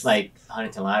 Yes, like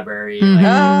Huntington Library.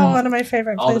 One of my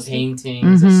favorite all places. The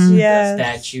paintings, the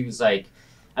statues. Like,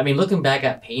 I mean, looking back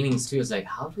at paintings too, it's like,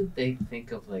 how did they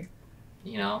think of like,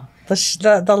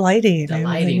 the lighting? The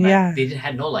lighting. Like, they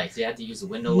had no lights. They had to use the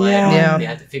window light. They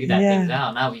had to figure that things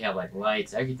out. Now we have like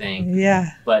lights, everything. Yeah.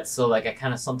 But so like I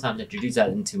kind of sometimes introduce that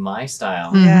into my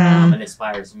style. And it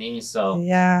inspires me. So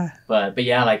But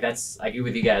yeah, like I agree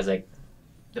with you guys. Like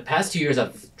the past 2 years,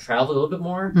 I've traveled a little bit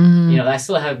more. I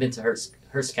still haven't been to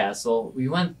Hearst Castle. We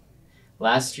went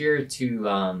last year to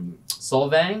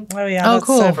Solvang. Oh yeah, that's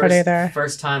cool. So pretty there.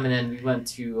 First time, and then we went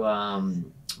to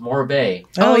Morro Bay.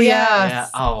 Oh yeah.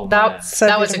 Oh,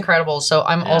 that was incredible. So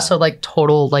I'm also like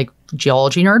total like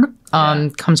geology nerd.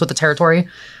 Comes with the territory.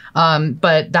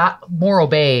 But that Morro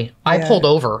Bay, I pulled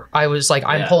over. I was like,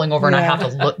 I'm pulling over, and I have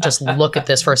to look at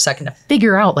this for a second to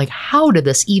figure out like, how did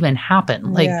this even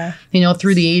happen? Like,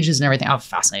 through the ages and everything. I'm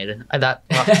fascinated. I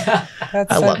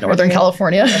love Northern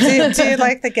California. Do you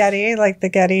like the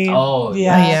Getty? Oh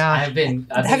yeah.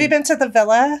 Have you been to the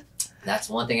Villa?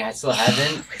 That's one thing I still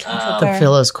haven't. The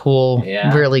Villa's cool.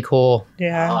 Yeah. Really cool.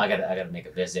 Yeah. Oh, I gotta make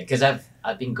a visit because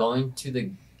I've been going to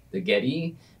the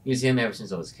Getty Museum ever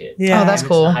since I was a kid. Yeah. Oh, that's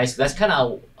cool. High school. That's kind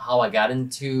of how I got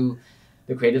into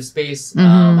the creative space.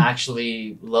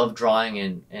 Actually love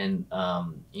drawing and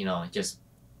just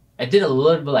I did a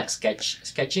little bit like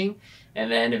sketching,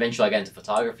 and then eventually I got into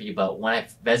photography. But when I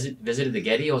visited the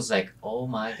Getty, I was like, oh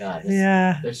my god,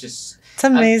 there's just it's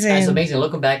amazing. It's amazing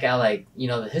looking back at like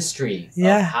the history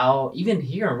of how even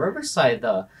here in Riverside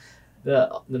the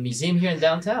museum here in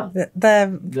downtown.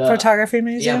 The photography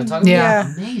museum? Yeah, photography.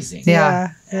 Yeah. Amazing.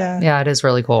 Yeah, it is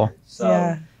really cool.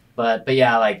 So, but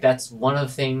yeah, like that's one of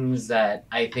the things that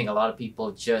I think a lot of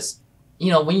people just,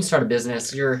 when you start a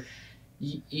business,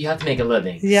 you have to make a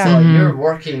living. Yeah. So you're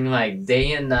working like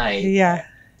day and night. Yeah.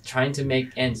 Trying to make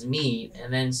ends meet,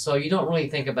 and then so you don't really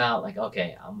think about like,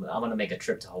 okay, I'm gonna make a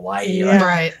trip to Hawaii. Yeah. Like,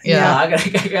 right. Yeah. I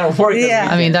gotta work. Yeah.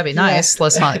 I mean, that'd be nice.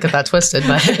 Let's not get that twisted.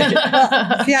 But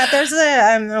there's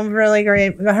a really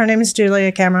great. Her name is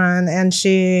Julia Cameron, and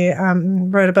she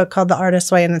wrote a book called The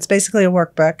Artist's Way, and it's basically a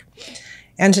workbook.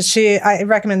 And I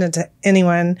recommend it to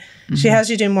anyone. She has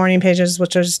you do morning pages,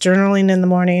 which is journaling in the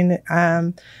morning.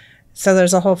 So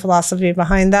there's a whole philosophy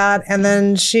behind that. And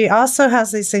then she also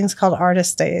has these things called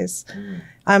artist days.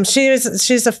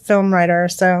 She's a film writer,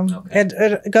 so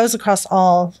it goes across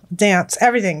all dance,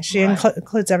 everything. She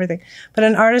includes everything. But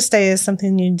an artist day is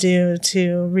something you do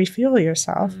to refuel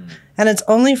yourself. And it's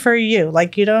only for you.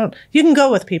 Like you can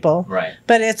go with people,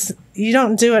 but you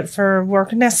don't do it for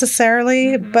work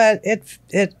necessarily, but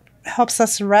it helps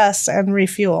us rest and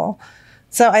refuel.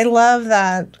 So I love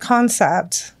that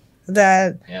concept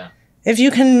that if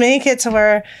you can make it to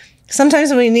where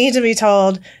sometimes we need to be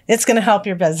told it's going to help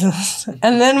your business.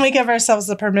 And then we give ourselves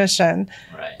the permission.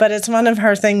 But it's one of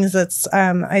her things that's,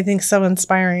 I think, so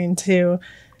inspiring to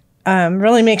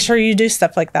really make sure you do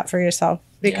stuff like that for yourself.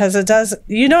 Because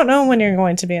you don't know when you're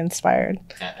going to be inspired.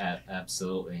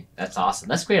 Absolutely. That's awesome.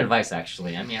 That's great advice,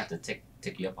 actually. I may have to tick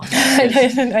you up on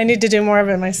that. I need to do more of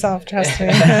it myself, trust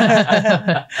me.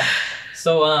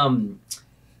 So,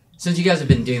 since you guys have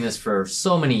been doing this for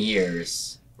so many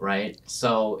years, right?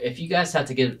 So if you guys had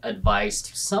to give advice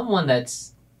to someone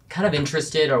that's kind of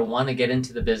interested or want to get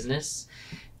into the business,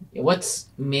 what's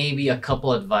maybe a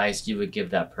couple advice you would give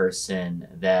that person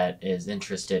that is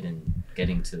interested in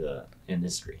getting to the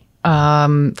industry?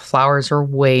 Flowers are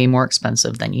way more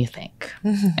expensive than you think,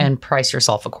 and price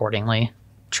yourself accordingly.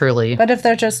 Truly. But if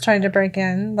they're just trying to break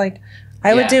in, like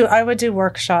I would do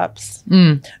workshops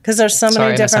because there's so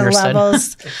many different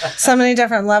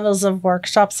levels of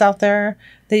workshops out there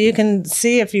that you can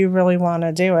see if you really want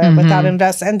to do it without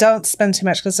investing, and don't spend too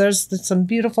much, because there's some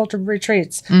beautiful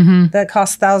retreats that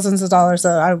cost thousands of dollars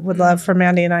that I would love for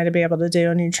Mandy and I to be able to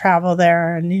do. And you travel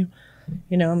there and you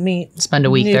spend a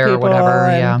week there or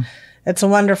whatever. It's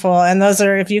wonderful. And those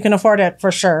are, if you can afford it,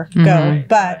 for sure, go.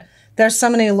 But there's so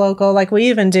many local, like we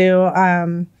even do,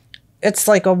 it's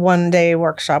like a 1-day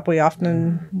workshop we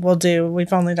often will do.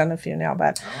 We've only done a few now,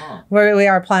 but we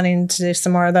are planning to do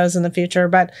some more of those in the future.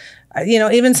 But,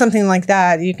 even something like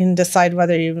that, you can decide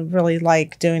whether you really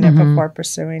like doing it before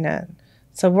pursuing it.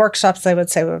 So workshops, I would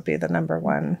say, would be the number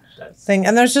one thing.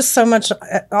 And there's just so much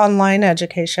online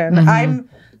education. I'm,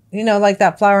 like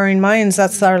that Flowering Minds,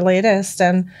 that's our latest.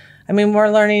 And I mean, we're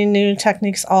learning new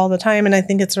techniques all the time, and I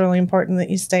think it's really important that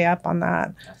you stay up on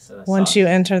that once you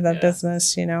enter the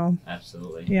business,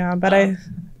 Absolutely. Yeah, but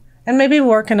and maybe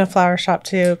work in a flower shop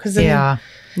too, because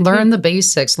learn the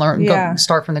basics. Go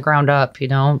start from the ground up.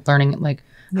 Learning like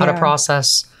how to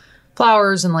process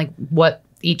flowers and like what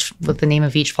the name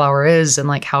of each flower is, and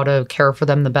like how to care for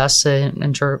them the best to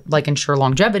ensure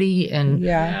longevity. And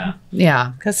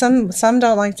because some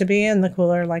don't like to be in the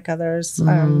cooler like others.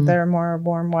 They're more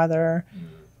warm weather.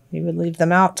 You would leave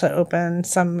them out to open.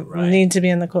 Some need to be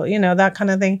in the cool, that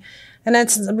kind of thing. And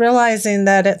it's realizing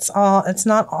that it's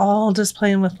not all just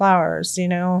playing with flowers.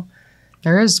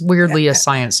 There is weirdly a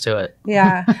science to it.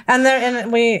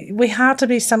 And we have to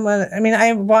be somewhat. I mean,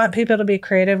 I want people to be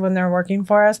creative when they're working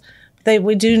for us.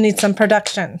 We do need some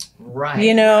production,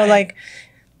 like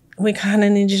we kind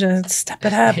of need you to step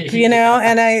it up,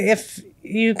 and if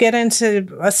you get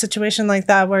into a situation like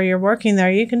that where you're working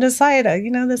there, you can decide,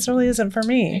 this really isn't for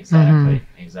me. Exactly.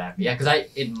 Yeah. Cause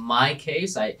in my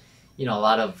case, a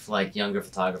lot of like younger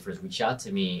photographers reach out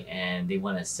to me and they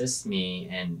want to assist me,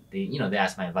 and they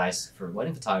ask my advice for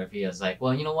wedding photography. I was like,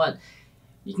 well, you know what,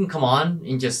 you can come on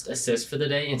and just assist for the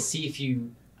day and see if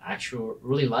you actually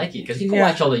really like it, because you can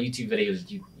watch all the YouTube videos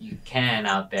you can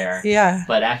out there,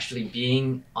 but actually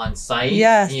being on site,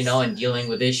 and dealing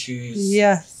with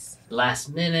issues, last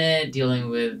minute,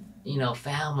 dealing with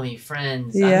family,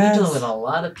 friends, I'm dealing with a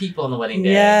lot of people on the wedding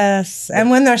day, and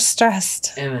when they're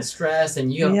stressed,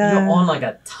 and you're on like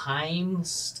a time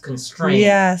constraint,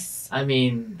 I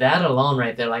mean, that alone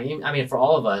right there, like, I mean, for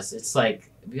all of us, it's like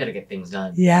we got to get things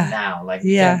done now. Like,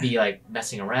 you can't be like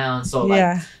messing around. So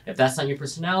like, if that's not your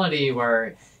personality,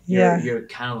 where you're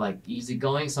kind of like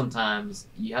easygoing sometimes,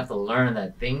 you have to learn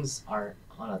that things are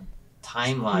on a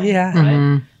timeline.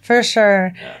 Right? For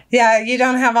sure. You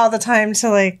don't have all the time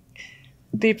to like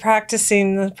be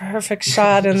practicing the perfect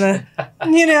shot and the,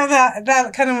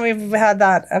 that kind of, we've had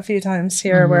that a few times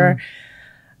here where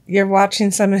you're watching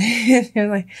somebody and you're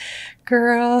like,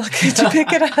 girl, could you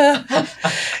pick it up?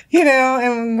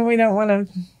 And we don't want to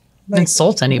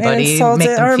insult anybody,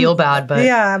 make them feel bad,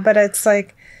 but but it's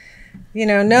like,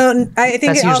 no, I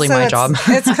think that's usually my job.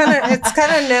 It's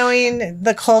kind of knowing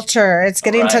the culture. It's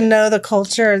getting to know the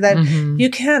culture that you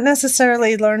can't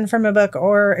necessarily learn from a book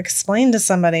or explain to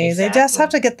somebody. They just have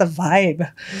to get the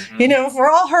vibe. If we're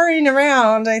all hurrying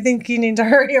around, I think you need to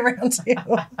hurry around too.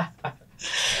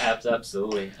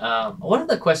 Absolutely. One of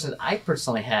the questions I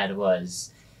personally had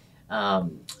was,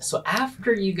 So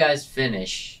after you guys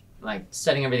finish, like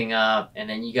setting everything up, and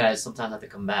then you guys sometimes have to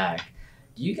come back,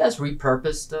 do you guys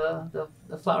repurpose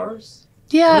the flowers?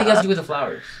 Yeah. What do you guys do with the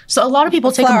flowers? So a lot of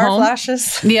people take them Flower home.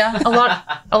 flashes. Yeah,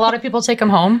 a lot of people take them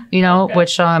home, you know, Okay.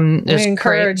 which is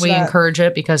encourage great. We that. encourage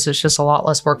it because it's just a lot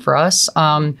less work for us.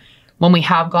 When we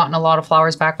have gotten a lot of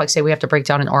flowers back, like say we have to break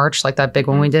down an arch, like that big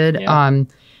one we did, Yeah.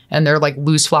 and they're like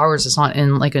loose flowers. It's not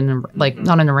in like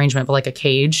not an arrangement, but like a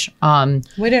cage.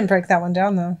 We didn't break that one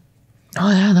down though. Oh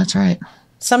yeah, that's right.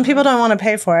 Some people don't want to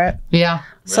pay for it. Yeah,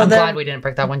 So I'm they're- glad we didn't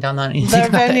break that one down. That Their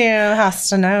venue has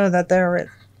to know that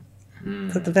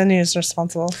that the venue is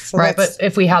responsible. So right, but that's-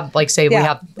 if we have, like, say, we Yeah,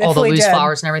 have all if the we loose did.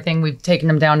 flowers and everything, we've taken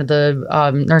them down to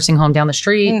the nursing home down the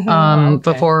street Okay.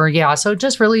 before. Yeah, so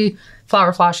just really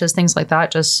flower flashes, things like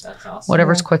that. Just That's awesome.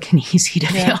 whatever's quick and easy,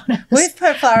 to be honest. we've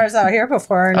put flowers out here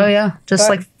before. And Oh yeah, just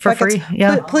like for buckets. free.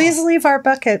 Yeah, Please leave our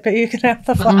bucket, but you can have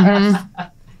the flowers.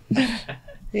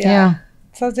 yeah.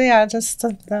 So yeah, just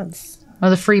that's. Or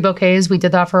the free bouquets, we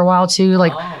did that for a while too.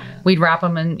 Like Oh, yeah. we'd wrap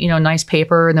them in nice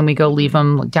paper, and then we go leave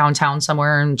them downtown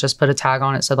somewhere and just put a tag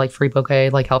on it, said like free bouquet,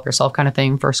 like help yourself kind of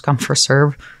thing, first come first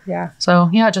serve. Yeah. So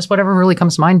yeah, just whatever really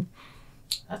comes to mind.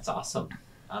 That's awesome.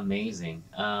 Amazing.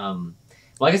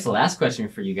 Well, I guess the last question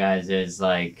for you guys is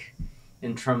like,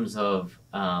 in terms of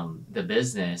the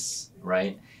business,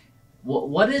 right?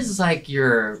 What is like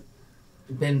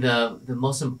been the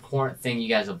most important thing you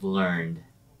guys have learned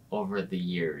over the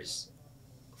years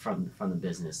from the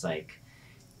business? Like,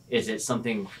 is it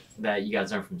something that you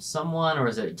guys learned from someone, or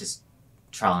is it just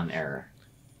trial and error?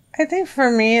 I think for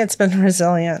me, it's been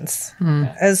resilience.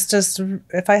 It's just,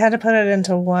 if I had to put it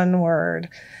into one word,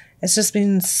 it's just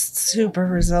been super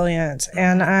resilient.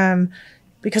 And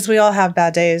because we all have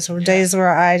bad days, or days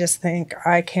where I just think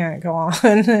I can't go on.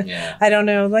 Yeah. I don't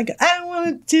know, like, I don't want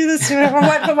to do this anymore.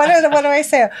 What do I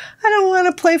say? I don't want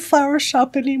to play flower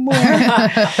shop anymore.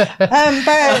 But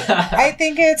I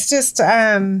think it's just,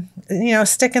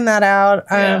 sticking that out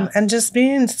and just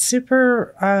being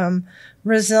super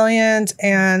resilient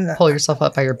and Pull yourself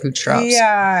up by your bootstraps.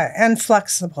 yeah, and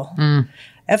flexible.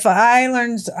 If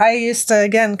I used to,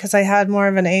 again, because I had more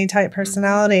of an A-type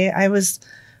personality,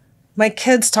 my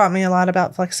kids taught me a lot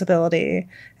about flexibility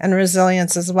and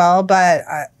resilience as well, but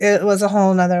it was a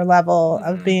whole nother level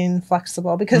of being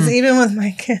flexible, because even with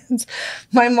my kids,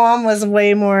 my mom was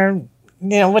way more,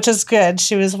 which is good.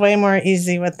 She was way more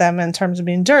easy with them in terms of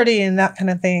being dirty and that kind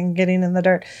of thing, getting in the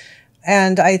dirt.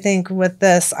 And I think with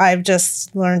this, I've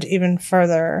just learned even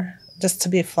further just to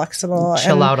be flexible.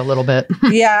 Chill out a little bit.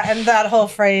 Yeah, and that whole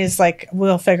phrase, like,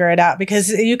 we'll figure it out, because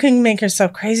you can make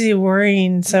yourself crazy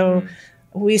worrying. So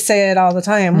we say it all the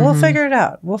time. We'll figure it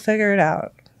out. We'll figure it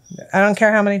out. I don't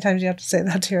care how many times you have to say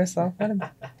that to yourself.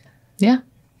 Yeah.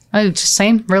 Just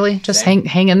same, really. Just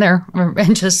hang in there.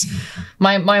 And just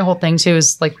my whole thing too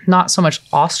is like not so much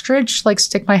ostrich, like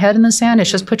stick my head in the sand.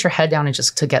 It's just put your head down and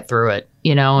just to get through it,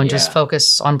 and just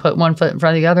focus on put one foot in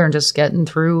front of the other and just getting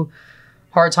through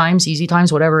hard times, easy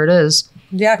times, whatever it is.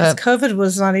 Yeah, because COVID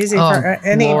was not easy for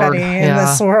anybody Lord, in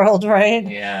this world, right?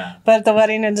 Yeah. But the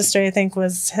wedding industry, I think,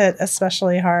 was hit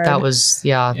especially hard. That was,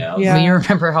 yeah. Yeah. I mean, you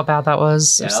remember how bad that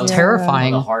was? Yeah, It that was was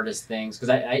terrifying. One of the hardest things, because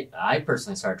I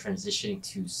personally started transitioning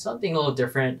to something a little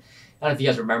different. I don't know if you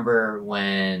guys remember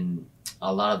when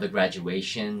a lot of the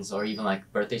graduations or even like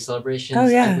birthday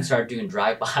celebrations, we started doing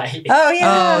drive-by Oh,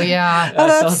 yeah. Oh, yeah.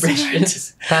 that's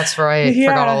celebrations. That's right. Yeah.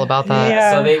 Forgot all about that.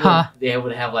 Yeah. So they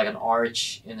would have like an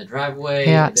arch in the driveway.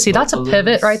 Yeah. They'd See, put that's a balloons.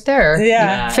 pivot right there.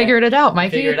 Yeah. Figured it out,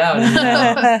 Mikey. Figure it out.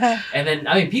 And then,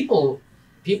 I mean, people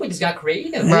just got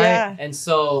creative. Right. Yeah. And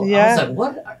so I Yeah. was like,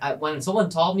 what? When someone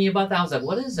told me about that, I was like,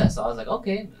 what is that? So I was like,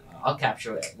 okay, I'll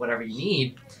capture it, whatever you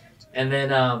need. And then,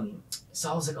 so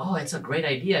I was like, oh, it's a great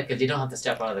idea, because they don't have to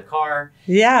step out of the car.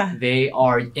 Yeah. They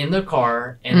are in the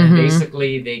car, and then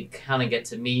basically they kind of get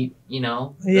to meet,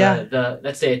 the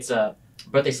let's say it's a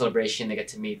birthday celebration, they get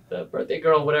to meet the birthday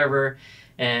girl, whatever.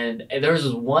 And there was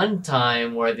this one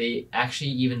time where they actually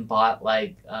even bought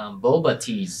like boba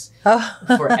teas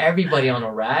for everybody on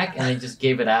a rack, and they just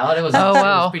gave it out. It was, Oh, it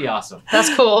wow. was pretty awesome.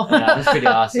 That's cool. Yeah, it was pretty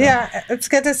awesome. Yeah, it's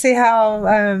good to see how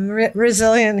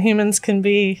resilient humans can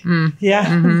be.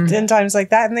 Yeah, in times like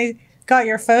that. And they got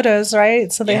your photos,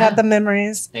 right? So they had the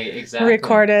memories Exactly.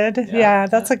 recorded. Yeah,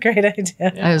 that's a great idea.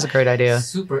 That is a great idea.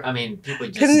 Super. I mean, people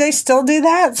just Can they still do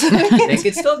that? they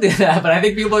could still do that, but I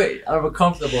think people are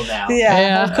comfortable now.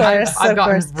 Yeah, of course. I've of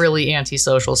gotten course. really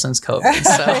antisocial since COVID,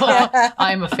 so Yeah.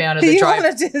 I'm a fan of the You drive.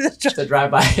 want to do the The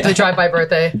drive-by. The drive-by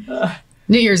birthday.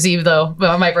 New Year's Eve, though.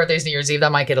 Well, my birthday's New Year's Eve.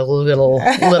 That might get a little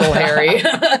hairy,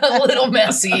 a little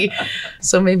messy.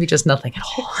 So maybe just nothing at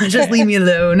all. Just leave me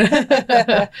alone.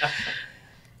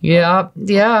 Yeah.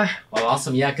 Yeah. Well,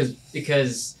 awesome. Yeah,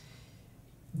 because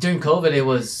during COVID, it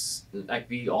was like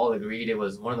we all agreed it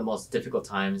was one of the most difficult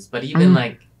times. But even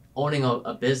like owning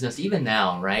a business, even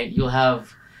now, right? You'll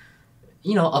have,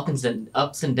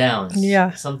 ups and downs.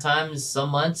 Yeah. Sometimes some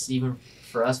months, even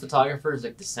for us photographers,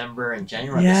 like December and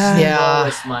January, Yeah.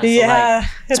 the slowest months. Yeah.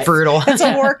 It's brutal. It's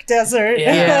a work desert.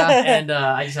 Yeah. And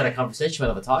I just had a conversation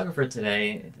with a photographer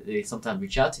today. They sometimes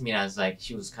reach out to me, and I was like,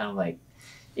 she was kind of like,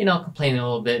 complaining a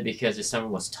little bit because the summer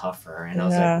was tougher. And I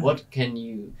was like, what can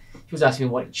you, she was asking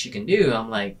me what she can do. I'm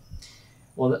like,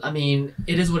 well, I mean,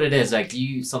 it is what it is. Like,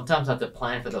 you sometimes have to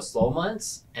plan for the slow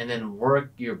months and then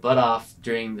work your butt off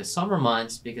during the summer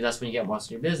months because that's when you get most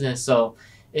of your business. So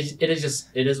it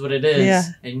is what it is. Yeah.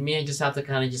 And me, I just have to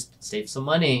kind of just save some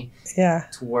money Yeah.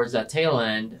 towards that tail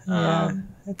end. Yeah.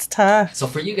 It's tough. So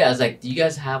for you guys, like, do you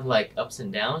guys have like ups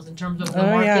and downs in terms of the Oh,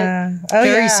 market? yeah. Oh,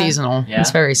 Very yeah. seasonal. Yeah.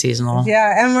 It's very seasonal.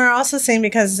 Yeah. And we're also seeing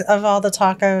because of all the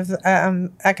talk of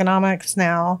economics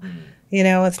now,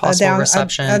 with Possible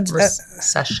the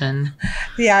recession.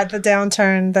 Yeah, the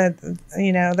downturn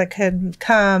that could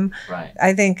come. Right.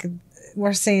 I think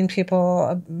we're seeing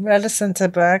people reticent to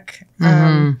book.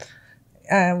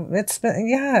 It's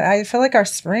been, I feel like our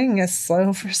spring is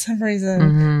slow for some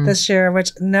reason this year,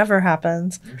 which never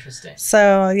happens. Interesting.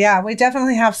 So, yeah, we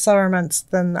definitely have slower months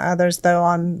than others, though,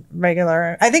 on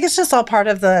regular. I think it's just all part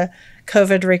of the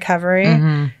COVID recovery.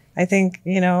 I think,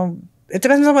 it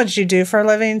depends on what you do for a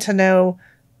living to know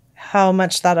how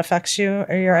much that affects you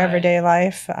or your everyday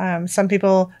life. Some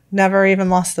people never even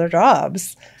lost their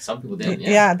jobs. Some people didn't.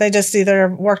 Yeah, they just either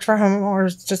worked from home or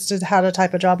just had a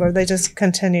type of job, or they just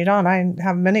continued on. I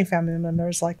have many family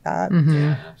members like that.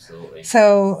 Yeah, absolutely.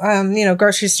 So,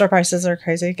 grocery store prices are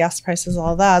crazy, gas prices,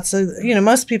 all that. So,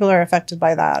 most people are affected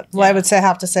by that. Well, I would say, I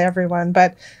have to say everyone,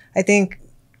 but I think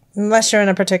unless you're in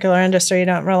a particular industry, you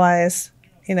don't realize,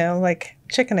 like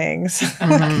chicken eggs.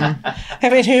 I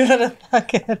mean, who would have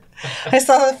thought it? I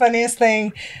saw the funniest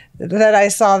thing that I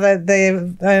saw that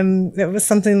it was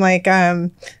something like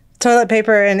toilet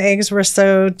paper and eggs were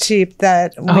so cheap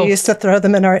that we used to throw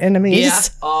them in our enemies. Yeah.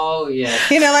 Oh, yeah.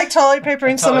 Like toilet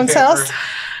papering someone's house.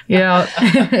 Yeah.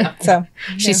 So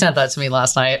She sent that to me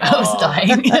last night. I was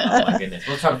dying. Oh my goodness.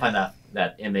 We'll try to find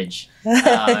that image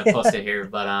and post it here.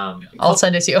 But I'll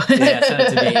send it to you. yeah, send it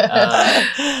to me.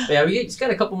 But yeah, we just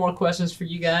got a couple more questions for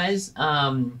you guys.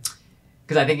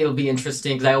 Because I think it'll be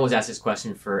interesting. Because I always ask this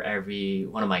question for every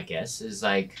one of my guests. Is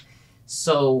like,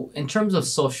 so in terms of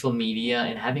social media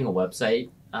and having a website,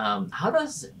 how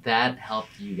does that help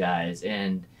you guys?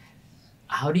 And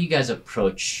how do you guys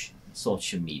approach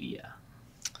social media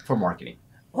for marketing?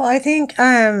 Well, I think,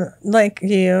 like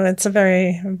you,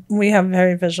 we have a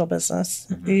very visual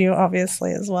business. You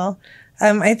obviously as well.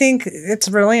 I think it's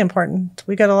really important.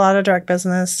 We get a lot of direct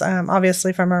business,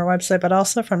 obviously from our website, but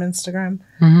also from Instagram.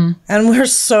 And we're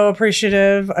so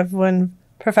appreciative of when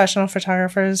professional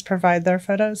photographers provide their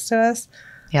photos to us.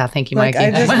 Yeah, thank you, Like,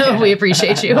 Mikey. We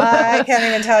appreciate you. I can't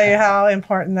even tell you how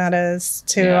important that is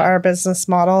to our business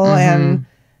model and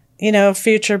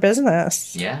future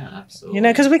business. Yeah, absolutely.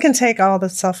 Because we can take all the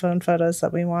cell phone photos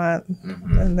that we want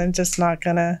and then just not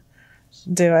gonna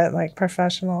do it like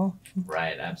professional.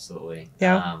 Right, absolutely.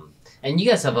 Yeah. And you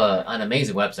guys have an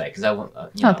amazing website because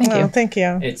Thank you. Thank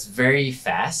you. It's very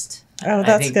fast. Oh,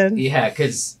 that's good. Yeah,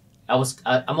 because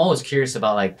I'm always curious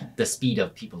about like the speed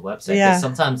of people's websites. Yeah. 'Cause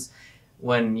sometimes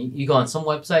when you go on some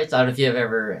websites, I don't know if you have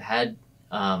ever had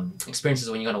experiences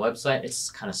when you go on a website,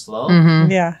 it's kind of slow.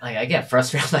 Yeah. Like I get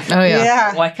frustrated. Like, Oh yeah.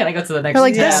 Yeah. why can't I go to the next? They're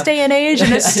like tab? this day and age,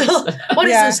 and it's still what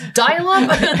is Yeah. this dial-up?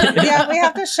 Yeah, we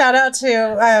have to shout out to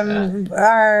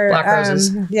our Black Roses.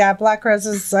 Black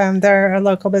Roses. They're a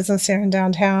local business here in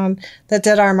downtown that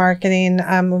did our marketing.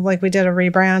 Like we did a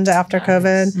rebrand after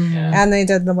COVID, Yeah. and they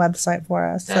did the website for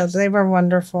us. So they were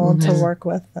wonderful to work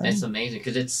with. It's amazing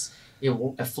because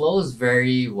it flows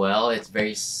very well. It's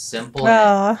very simple.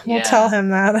 Oh, we'll tell him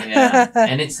that. Yeah,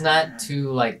 and it's not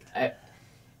too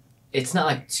it's not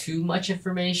like too much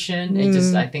information. It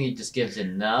just I think it just gives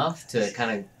enough to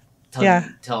kind of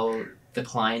tell the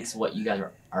clients what you guys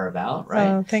are about, right?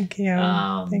 Oh, thank you.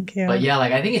 Thank you. But yeah,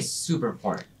 like I think it's super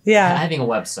important. Yeah. Having a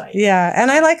website. Yeah, and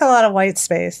I like a lot of white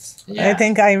space. Yeah. I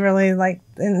think I really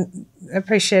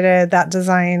appreciated that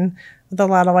design with a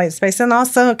lot of white space, and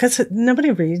also because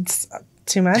nobody reads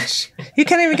too much. You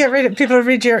can't even get people to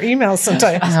read your emails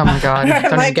sometimes. Oh my god!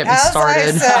 Don't even get me started.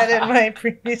 As I said in my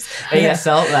previous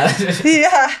ASL.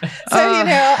 yeah.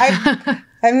 So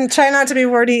I'm trying not to be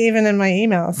wordy even in my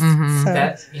emails. So.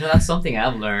 That's something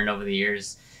I've learned over the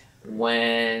years.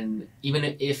 when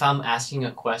even if I'm asking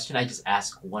a question, I just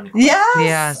ask one question.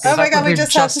 Yes. Oh my God, we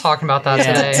just talking about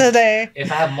that today.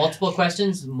 If I have multiple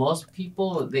questions, most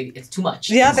people it's too much.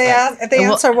 Yeah, they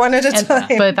answer one at a time.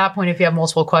 But at that point, if you have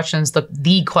multiple questions,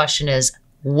 the question is,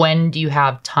 when do you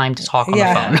have time to talk on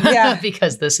the phone? Yeah.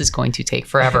 Because this is going to take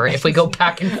forever. If we go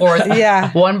back and forth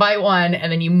one by one,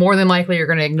 and then you more than likely are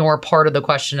going to ignore part of the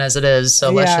question as it is.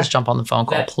 So let's just jump on the phone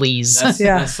call, please.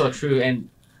 That's so true.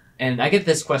 And I get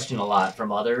this question a lot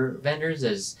from other vendors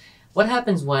is, what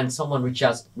happens when someone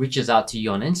reaches out to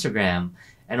you on Instagram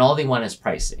and all they want is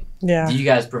pricing? Yeah. Do you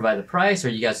guys provide the price, or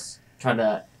are you guys trying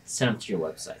to send them to your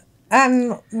website?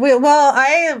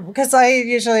 Because I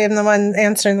usually am the one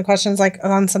answering the questions like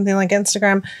on something like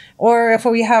Instagram, or if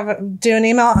we do an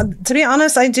email. To be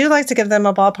honest, I do like to give them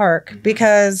a ballpark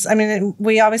because I mean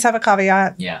we always have a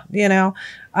caveat. Yeah. You know,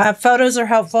 photos are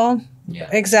helpful. Yeah.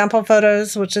 Example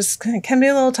photos, which can be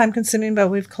a little time consuming, but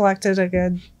we've collected a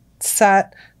good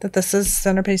set that this is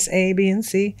centerpiece A, B, and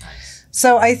C. Nice.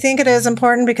 So I think it is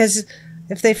important because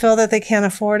if they feel that they can't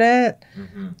afford it,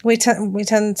 we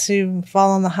tend to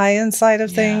fall on the high end side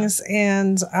of things,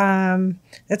 and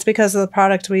it's because of the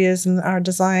product we use and our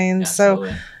design. So,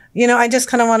 you know, I just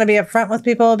kind of want to be upfront with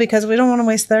people because we don't want to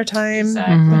waste their time.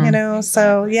 Exactly. You know,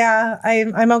 so yeah,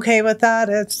 I'm okay with that.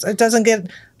 It doesn't get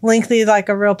lengthy like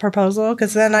a real proposal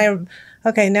because then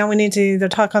now we need to either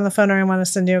talk on the phone or I want to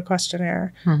send you a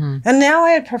questionnaire. And now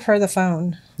I prefer the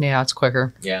phone. Yeah, it's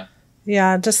quicker. Yeah.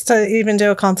 Yeah, just to even do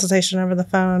a consultation over the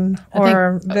phone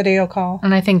or video call.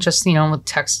 And I think just, you know, with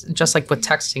text, just like with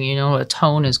texting, you know, a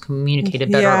tone is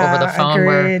communicated better over the phone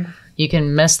where you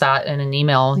can miss that in an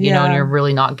email, you know, and you're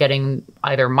really not getting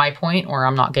either my point or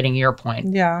I'm not getting your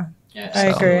point. Yeah, I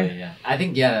agree. Yeah. I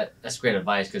think, that's great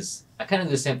advice because I kind of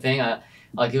do the same thing.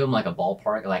 I'll give them like a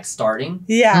ballpark, like starting.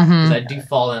 Yeah. Because I do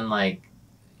fall in like,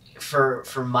 for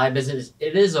my business,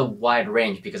 it is a wide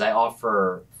range because I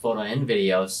offer photo and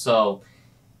video. So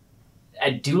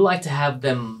I do like to have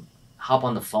them hop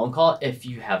on the phone call if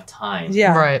you have time.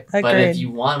 Yeah. Right. But if you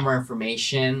want more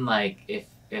information, like if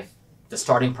the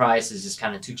starting price is just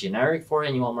kind of too generic for you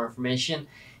and you want more information,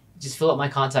 just fill out my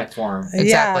contact form.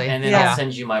 Exactly. And then I'll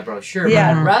send you my brochure.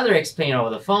 Yeah. But I'd rather explain over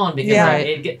the phone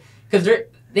because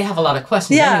they have a lot of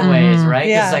questions anyways, right?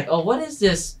 Yeah. It's like, oh, what is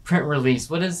this print release?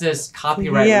 What is this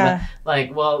copyright? Yeah.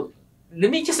 Like, well,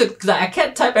 let me just, because I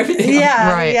can't type everything.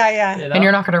 Yeah, Right. yeah. You know? And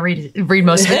you're not going to read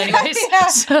most of it anyways.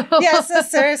 So.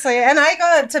 Yes, seriously. And I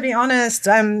got, to be honest,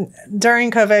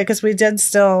 during COVID, because we did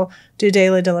still do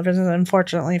daily deliveries and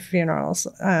unfortunately funerals.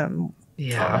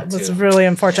 Yeah. It was really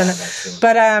unfortunate.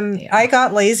 But I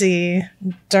got lazy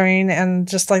during and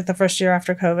just like the first year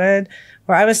after COVID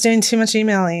where I was doing too much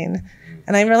emailing.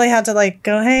 And I really had to like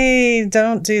go, hey,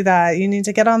 don't do that. You need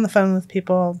to get on the phone with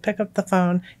people, pick up the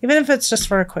phone, even if it's just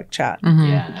for a quick chat.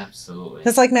 Yeah, absolutely.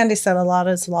 Because like Mandy said, a lot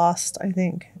is lost, I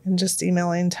think, in just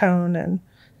emailing tone. And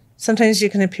sometimes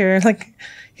you can appear like,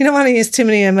 you don't want to use too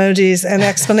many emojis and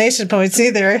exclamation points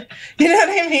either. You know what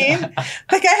I mean?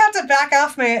 Like I have to back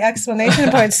off my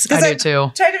exclamation points because I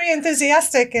try to be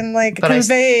enthusiastic and like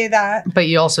convey that. But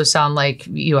you also sound like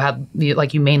you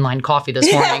mainlined coffee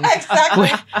this morning. Yeah,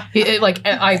 exactly.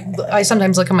 I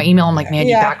sometimes look at my email. I'm like, man,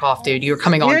 you back off, dude. You're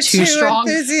coming on too strong.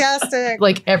 Enthusiastic.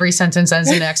 Like every sentence ends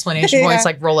in an exclamation point. It's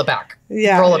like roll it back.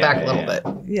 Roll it back a little bit.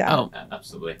 Yeah. Oh,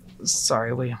 absolutely.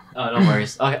 Sorry, Oh, no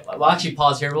worries. Okay, we'll actually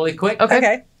pause here really quick.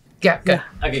 Okay. Yeah, good.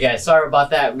 Okay, guys, sorry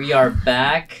about that. We are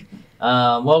back.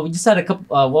 Well, we just had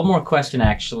one more question,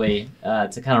 actually,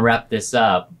 to kind of wrap this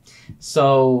up.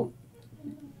 So,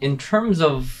 in terms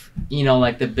of, you know,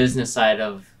 like the business side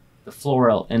of the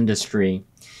floral industry,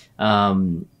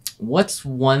 what's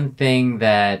one thing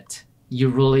that you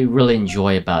really, really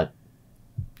enjoy about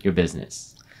your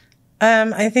business?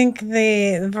 I think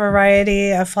the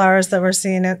variety of flowers that we're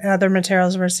seeing and other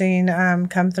materials we're seeing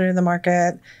come through the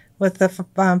market with the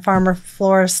farmer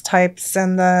florist types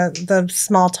and the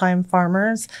small time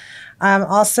farmers.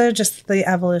 Also just the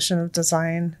evolution of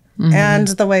design and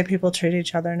the way people treat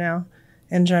each other now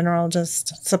in general,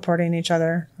 just supporting each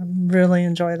other. I really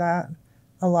enjoy that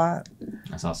a lot.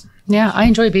 That's awesome. Yeah, I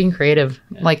enjoy being creative.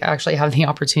 Like actually having the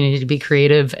opportunity to be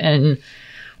creative and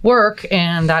work,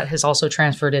 and that has also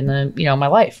transferred in my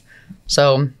life.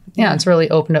 So yeah, it's really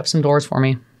opened up some doors for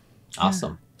me.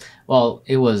 Awesome. Well,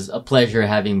 it was a pleasure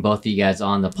having both of you guys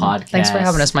on the podcast. Thanks for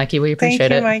having us, Mikey. We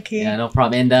appreciate it. Thank you, Mikey. Yeah, no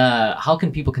problem. And how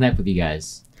can people connect with you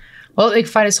guys? Well, they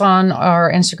can find us on our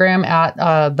Instagram at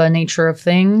The Nature of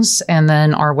Things, and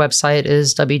then our website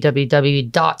is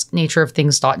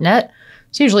www.natureofthings.net.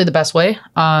 It's usually the best way.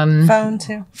 Phone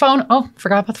too. Phone. Oh,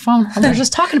 forgot about the phone. We were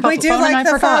just talking about We the do phone and like I the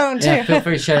forgot. phone too. Yeah, feel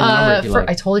free to share the number if you like.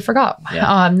 I totally forgot.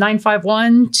 Yeah.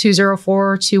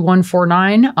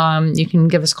 951-204-2149. You can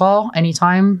give us a call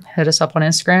anytime. Hit us up on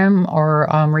Instagram or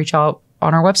reach out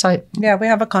on our website. Yeah, we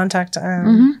have a contact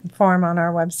form on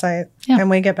our website. Yeah. And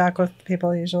we get back with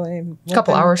people usually A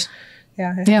couple hours.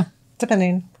 Yeah. Yeah.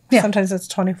 Depending. Yeah. Sometimes it's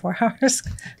 24 hours.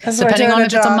 'cause we're Depending doing on if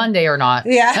it's a job. Monday or not.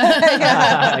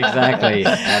 Yeah. Exactly.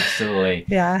 Absolutely.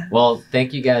 Yeah. Well,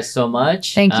 thank you guys so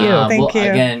much. Thank you. Thank you.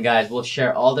 Again, guys, we'll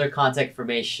share all their contact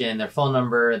information, their phone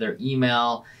number, their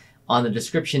email on the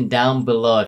description down below.